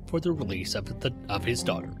energy for the release of his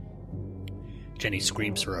daughter. Jenny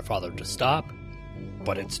screams for her father to stop,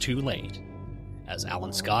 but it's too late, as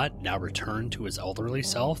Alan Scott, now returned to his elderly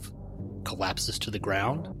self, collapses to the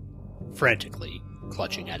ground, frantically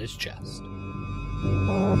clutching at his chest.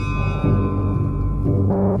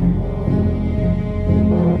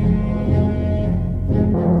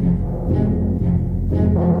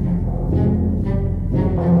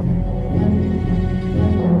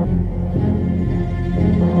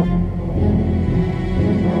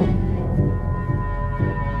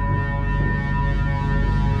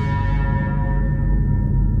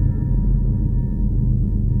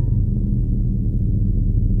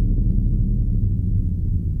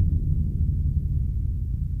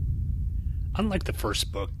 Unlike the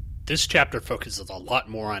first book, this chapter focuses a lot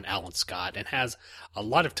more on Alan Scott and has a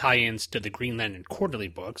lot of tie-ins to the Green Lantern Quarterly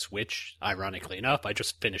books, which, ironically enough, I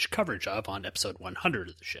just finished coverage of on episode 100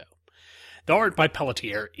 of the show. The art by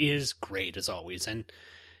Pelletier is great, as always, and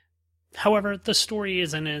however, the story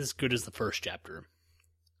isn't as good as the first chapter.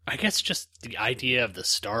 I guess just the idea of the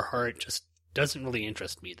Starheart just doesn't really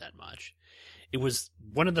interest me that much. It was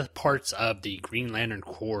one of the parts of the Green Lantern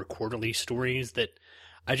Corps Quarterly stories that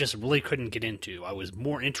I just really couldn't get into. I was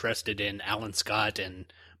more interested in Alan Scott and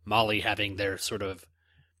Molly having their sort of,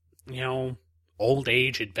 old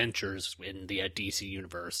age adventures in the DC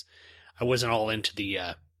universe. I wasn't all into the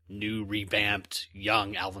new, revamped,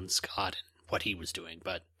 young Alan Scott and what he was doing,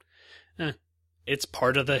 but it's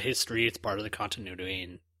part of the history, it's part of the continuity,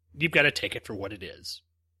 and you've got to take it for what it is.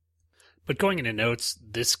 But going into notes,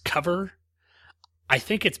 this cover, I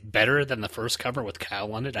think it's better than the first cover with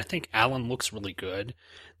Kyle on it. I think Alan looks really good.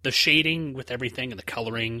 The shading with everything and the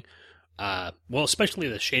coloring, especially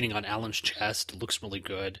the shading on Alan's chest looks really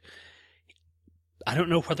good. I don't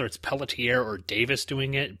know whether it's Pelletier or Davis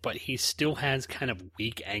doing it, but he still has kind of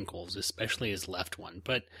weak ankles, especially his left one.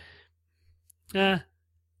 But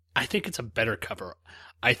I think it's a better cover.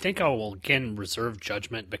 I think I will again reserve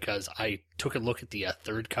judgment because I took a look at the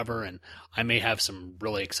third cover and I may have some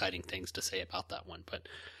really exciting things to say about that one. But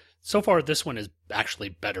so far, this one is actually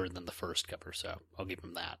better than the first cover, so I'll give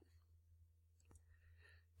him that.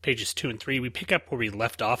 Pages 2 and 3, we pick up where we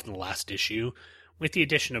left off in the last issue, with the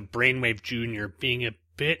addition of Brainwave Jr. being a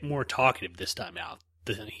bit more talkative this time out.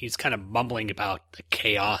 He's kind of mumbling about the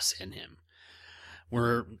chaos in him.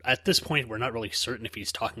 At this point, we're not really certain if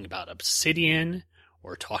he's talking about Obsidian,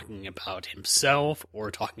 or talking about himself, or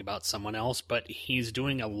talking about someone else, but he's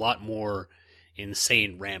doing a lot more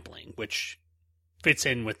insane rambling, which fits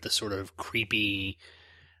in with the sort of creepy,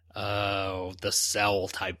 the Cell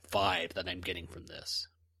type vibe that I'm getting from this.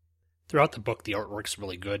 Throughout the book, the artwork's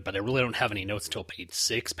really good, but I really don't have any notes until page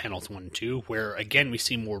 6, panels 1 and 2, where again we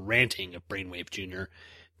see more ranting of Brainwave Jr.,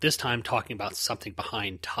 this time talking about something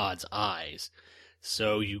behind Todd's eyes.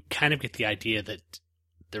 So you kind of get the idea that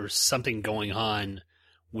there's something going on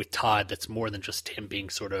with Todd that's more than just him being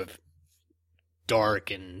sort of dark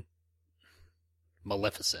and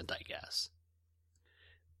maleficent, I guess.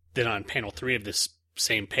 Then on panel 3 of this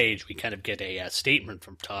same page, we kind of get a statement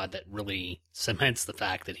from Todd that really cements the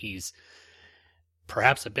fact that he's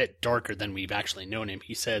perhaps a bit darker than we've actually known him.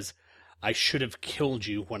 He says, "I should have killed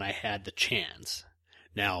you when I had the chance."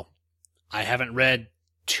 Now, I haven't read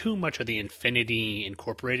too much of the Infinity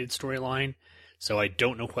Incorporated storyline, so I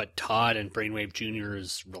don't know what Todd and Brainwave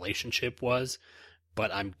Jr.'s relationship was,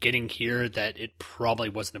 but I'm getting here that it probably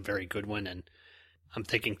wasn't a very good one, and I'm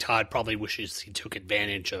thinking Todd probably wishes he took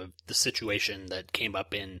advantage of the situation that came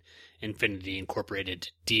up in Infinity Incorporated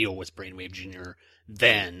to deal with Brainwave Jr.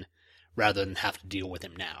 then, rather than have to deal with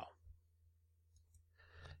him now.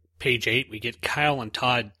 Page 8, we get Kyle and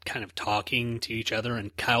Todd kind of talking to each other,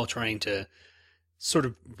 and Kyle trying to sort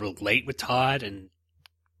of relate with Todd and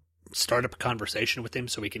start up a conversation with him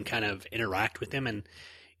so he can kind of interact with him. And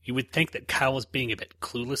you would think that Kyle is being a bit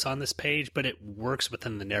clueless on this page, but it works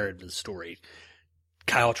within the narrative of the story.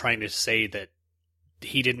 Kyle trying to say that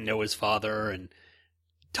he didn't know his father and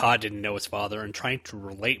Todd didn't know his father, and trying to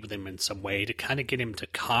relate with him in some way to kind of get him to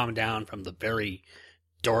calm down from the very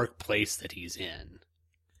dark place that he's in.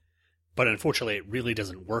 But unfortunately, it really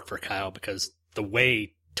doesn't work for Kyle because the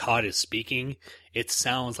way Todd is speaking, it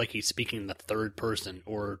sounds like he's speaking in the third person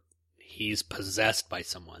or he's possessed by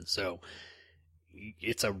someone. So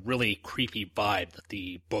it's a really creepy vibe that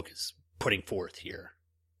the book is putting forth here.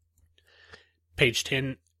 Page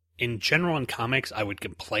 10. In general in comics, I would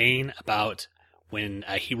complain about when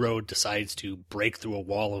a hero decides to break through a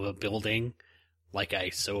wall of a building, like I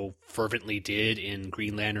so fervently did in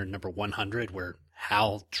Green Lantern number 100, where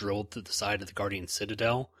Hal drilled through the side of the Guardian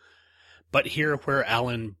Citadel. But here, where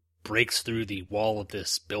Alan breaks through the wall of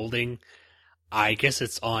this building, I guess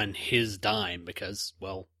it's on his dime because,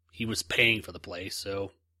 well, he was paying for the place,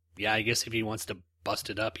 so yeah, I guess if he wants to bust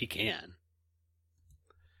it up, he can.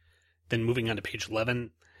 Then moving on to page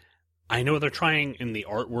 11, I know they're trying in the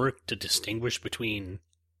artwork to distinguish between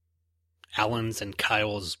Alan's and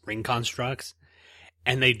Kyle's ring constructs,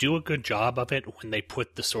 and they do a good job of it when they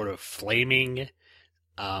put the sort of flaming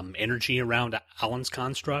energy around Alan's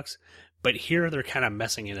constructs, but here they're kind of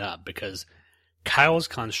messing it up because Kyle's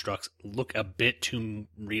constructs look a bit too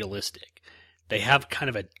realistic. They have kind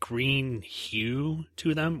of a green hue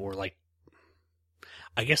to them, or like,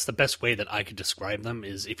 I guess the best way that I could describe them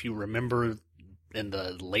is if you remember in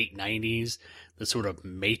the late 90s, the sort of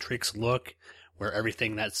Matrix look, where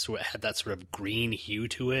everything had that sort of green hue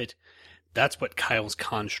to it. That's what Kyle's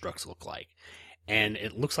constructs look like. And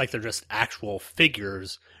it looks like they're just actual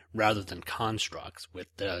figures rather than constructs with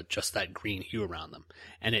just that green hue around them.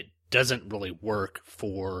 And it doesn't really work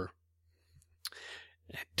with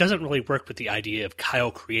the idea of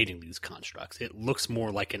Kyle creating these constructs. It looks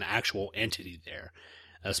more like an actual entity there.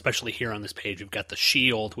 Especially here on this page, we've got the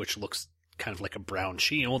shield, which looks kind of like a brown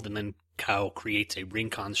shield, and then Kyle creates a ring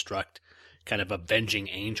construct, kind of avenging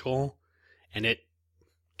angel, and it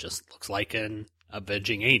just looks like an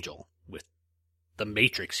avenging angel with the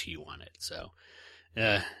Matrix hue on it. So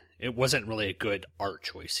it wasn't really a good art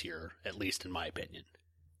choice here, at least in my opinion.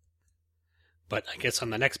 But I guess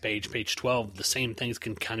on the next page, page 12, the same things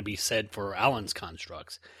can kind of be said for Alan's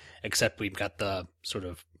constructs, except we've got the sort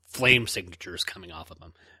of flame signatures coming off of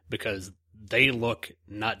them, because they look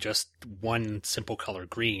not just one simple color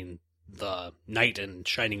green. The knight in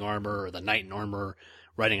shining armor, or the knight in armor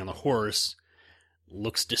riding on the horse,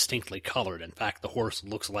 looks distinctly colored. In fact, the horse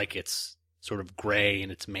looks like it's sort of gray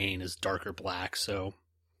and its mane is darker black. So,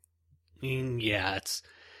 yeah,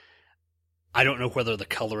 I don't know whether the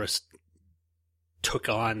colorist took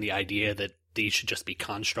on the idea that these should just be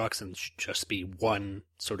constructs and should just be one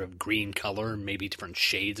sort of green color, maybe different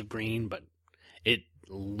shades of green, but it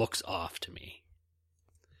looks off to me.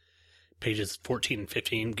 Pages 14 and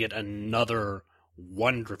 15 get another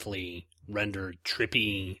wonderfully rendered,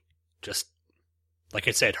 trippy, just, like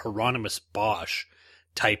I said, Hieronymus Bosch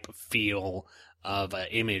type feel of an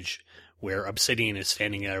image where Obsidian is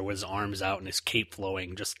standing there with his arms out and his cape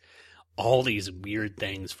flowing, just all these weird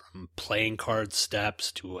things from playing card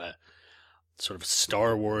steps to a sort of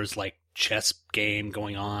Star Wars-like chess game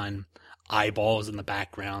going on, eyeballs in the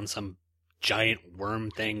background, some giant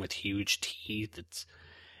worm thing with huge teeth.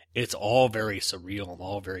 It's all very surreal,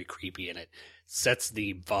 all very creepy, and it sets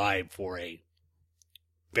the vibe for a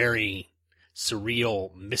very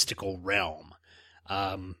surreal, mystical realm.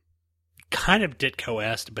 Kind of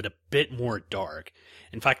Ditko-esque, but a bit more dark.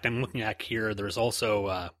 In fact, I'm looking at here, there's also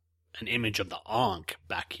an image of the Ankh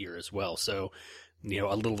back here as well, so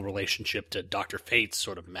a little relationship to Dr. Fate's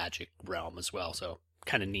sort of magic realm as well, so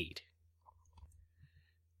kind of neat.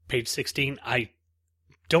 Page 16, I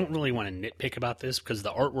don't really want to nitpick about this because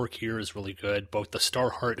the artwork here is really good. Both the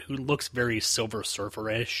Starheart, who looks very Silver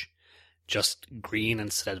Surfer-ish, just green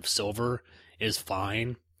instead of silver, is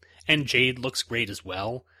fine. And Jade looks great as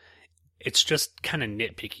well. It's just kind of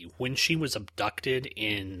nitpicky. When she was abducted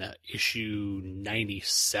in issue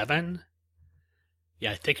 97...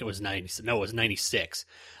 Yeah, I think it was 90. No, it was 96.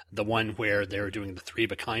 The one where they were doing the Three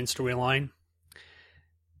of a Kind storyline.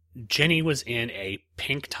 Jenny was in a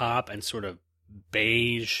pink top and sort of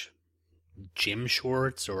beige gym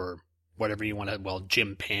shorts, or whatever you want to,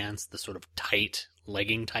 gym pants, the sort of tight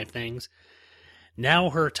legging type things. Now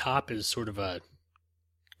her top is sort of a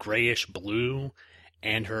grayish blue,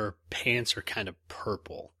 and her pants are kind of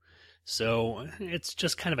purple. So it's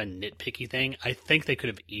just kind of a nitpicky thing. I think they could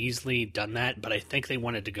have easily done that, but I think they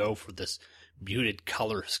wanted to go for this muted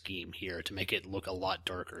color scheme here to make it look a lot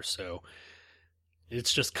darker. So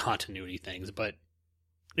it's just continuity things, but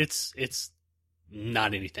it's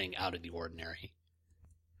not anything out of the ordinary.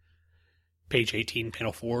 Page 18,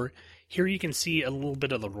 panel 4. Here you can see a little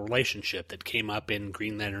bit of the relationship that came up in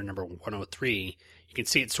Green Lantern number 103. You can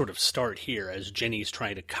see it sort of start here as Jenny's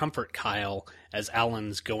trying to comfort Kyle as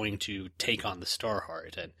Alan's going to take on the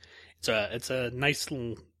Starheart. And it's a nice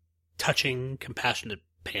little touching, compassionate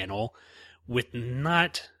panel with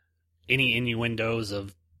not any innuendos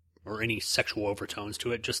or any sexual overtones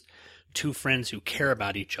to it, just two friends who care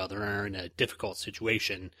about each other and are in a difficult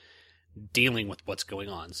situation dealing with what's going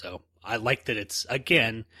on. So I like that it's,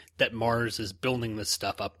 again, that Mars is building this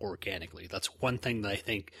stuff up organically. That's one thing that I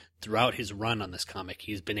think throughout his run on this comic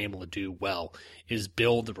he's been able to do well, is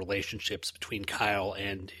build the relationships between Kyle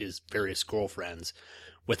and his various girlfriends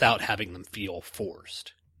without having them feel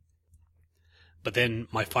forced. But then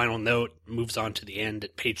my final note moves on to the end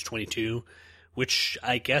at page 22, which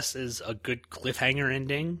I guess is a good cliffhanger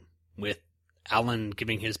ending, with Alan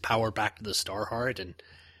giving his power back to the Starheart and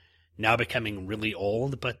now becoming really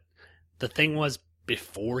old. But the thing was,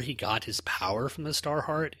 before he got his power from the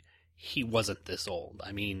Starheart, he wasn't this old.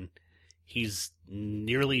 I mean, he's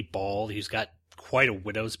nearly bald. He's got quite a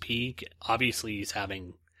widow's peak. Obviously, he's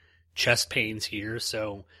having chest pains here,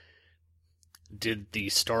 so did the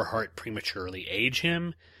Starheart prematurely age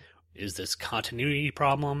him? Is this continuity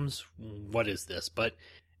problems? What is this? But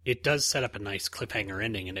it does set up a nice cliffhanger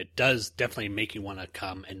ending, and it does definitely make you want to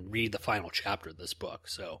come and read the final chapter of this book.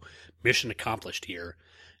 So, mission accomplished here.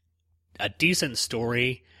 A decent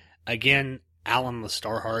story. Again, Alan the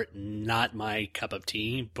Starheart, not my cup of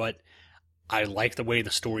tea, but I like the way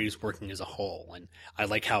the story is working as a whole, and I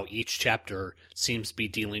like how each chapter seems to be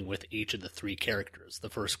dealing with each of the three characters. The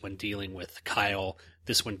first one dealing with Kyle,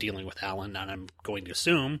 this one dealing with Alan, and I'm going to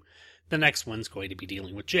assume the next one's going to be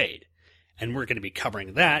dealing with Jade. And we're going to be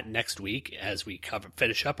covering that next week as we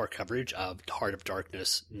finish up our coverage of Heart of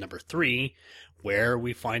Darkness number 3, where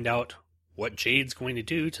we find out what Jade's going to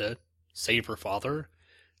do to save her father,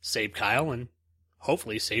 save Kyle, and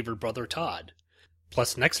hopefully save her brother Todd.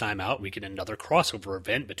 Plus, next time out, we get another crossover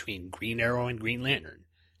event between Green Arrow and Green Lantern.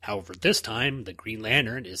 However, this time, the Green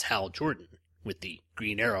Lantern is Hal Jordan, with the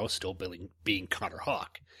Green Arrow still being Connor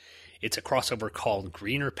Hawke. It's a crossover called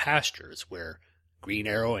Greener Pastures, where Green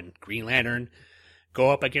Arrow and Green Lantern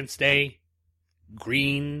go up against a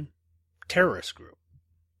green terrorist group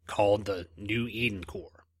called the New Eden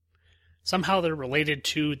Corps. Somehow they're related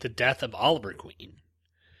to the death of Oliver Queen,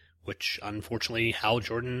 which unfortunately Hal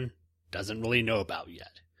Jordan doesn't really know about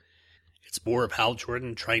yet. It's more of Hal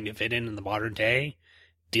Jordan trying to fit in the modern day,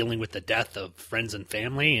 dealing with the death of friends and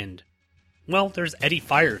family, and, well, there's Eddie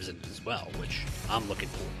Fires in it as well, which I'm looking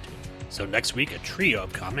forward to. So next week, a trio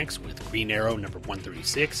of comics with Green Arrow number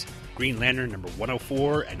 136, Green Lantern number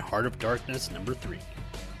 104, and Heart of Darkness number 3.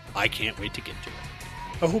 I can't wait to get to it.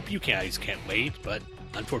 I hope you guys can't wait, but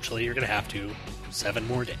unfortunately you're going to have to. 7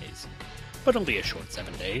 more days. But only a short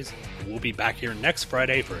 7 days. We'll be back here next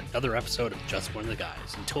Friday for another episode of Just One of the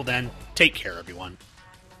Guys. Until then, take care, everyone.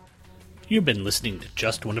 You've been listening to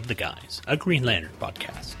Just One of the Guys, a Green Lantern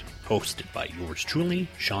podcast, hosted by yours truly,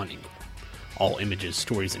 Sean Ingle. All images,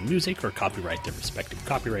 stories, and music are copyright their respective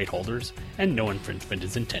copyright holders, and no infringement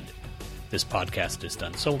is intended. This podcast is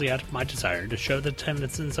done solely out of my desire to show the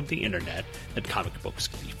denizens of the internet that comic books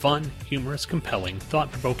can be fun, humorous, compelling,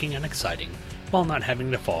 thought-provoking, and exciting, while not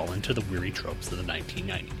having to fall into the weary tropes of the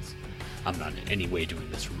 1990s. I'm not in any way doing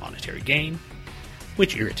this for monetary gain,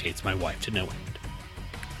 which irritates my wife to no end.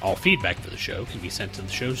 All feedback for the show can be sent to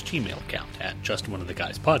the show's Gmail account at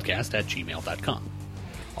justoneoftheguyspodcast@gmail.com.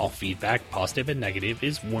 All feedback, positive and negative,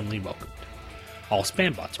 is warmly welcomed. All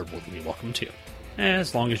spam bots are warmly welcome too,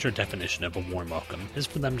 as long as your definition of a warm welcome is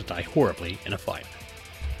for them to die horribly in a fire.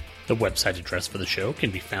 The website address for the show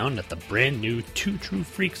can be found at the brand new Two True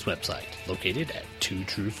Freaks website, located at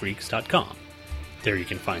twotruefreaks.com. There you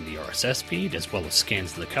can find the RSS feed, as well as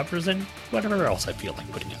scans of the covers and whatever else I feel like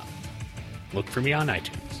putting up. Look for me on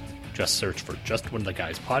iTunes. Just search for Just One of the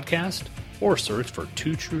Guys podcast, or search for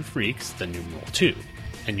Two True Freaks, the numeral 2,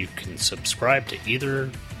 and you can subscribe to either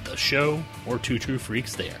the show or Two True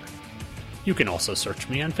Freaks there. You can also search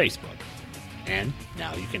me on Facebook, and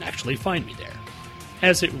now you can actually find me there,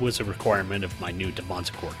 as it was a requirement of my new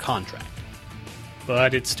Demonticore contract.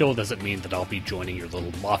 But it still doesn't mean that I'll be joining your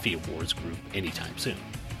little Mafia Wars group anytime soon.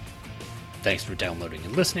 Thanks for downloading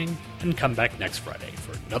and listening, and come back next Friday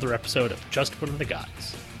for another episode of Just One of the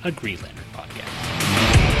Guys, a Green Lantern podcast.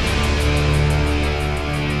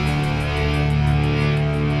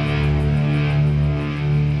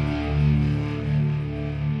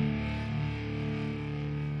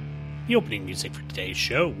 The opening music for today's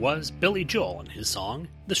show was Billy Joel and his song,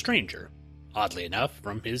 The Stranger, oddly enough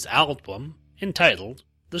from his album entitled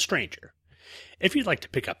The Stranger. If you'd like to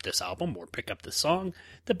pick up this album or pick up this song,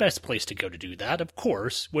 the best place to go to do that, of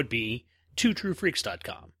course, would be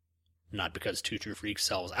twotruefreaks.com. Not because Two True Freaks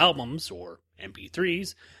sells albums or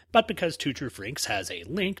MP3s, but because Two True Freaks has a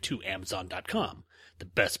link to Amazon.com, the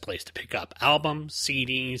best place to pick up albums,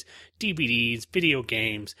 CDs, DVDs, video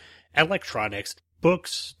games, electronics,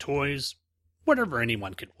 books, toys, whatever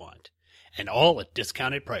anyone could want, and all at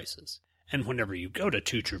discounted prices. And whenever you go to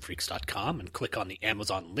twotruefreaks.com and click on the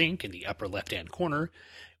Amazon link in the upper left-hand corner,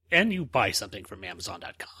 and you buy something from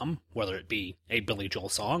Amazon.com, whether it be a Billy Joel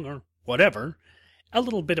song or whatever, a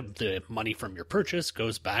little bit of the money from your purchase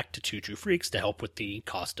goes back to Two True Freaks to help with the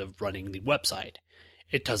cost of running the website.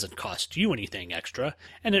 It doesn't cost you anything extra,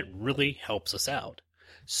 and it really helps us out.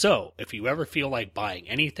 So, if you ever feel like buying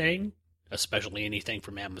anything, especially anything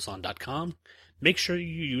from Amazon.com, make sure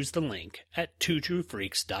you use the link at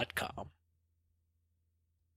twotruefreaks.com.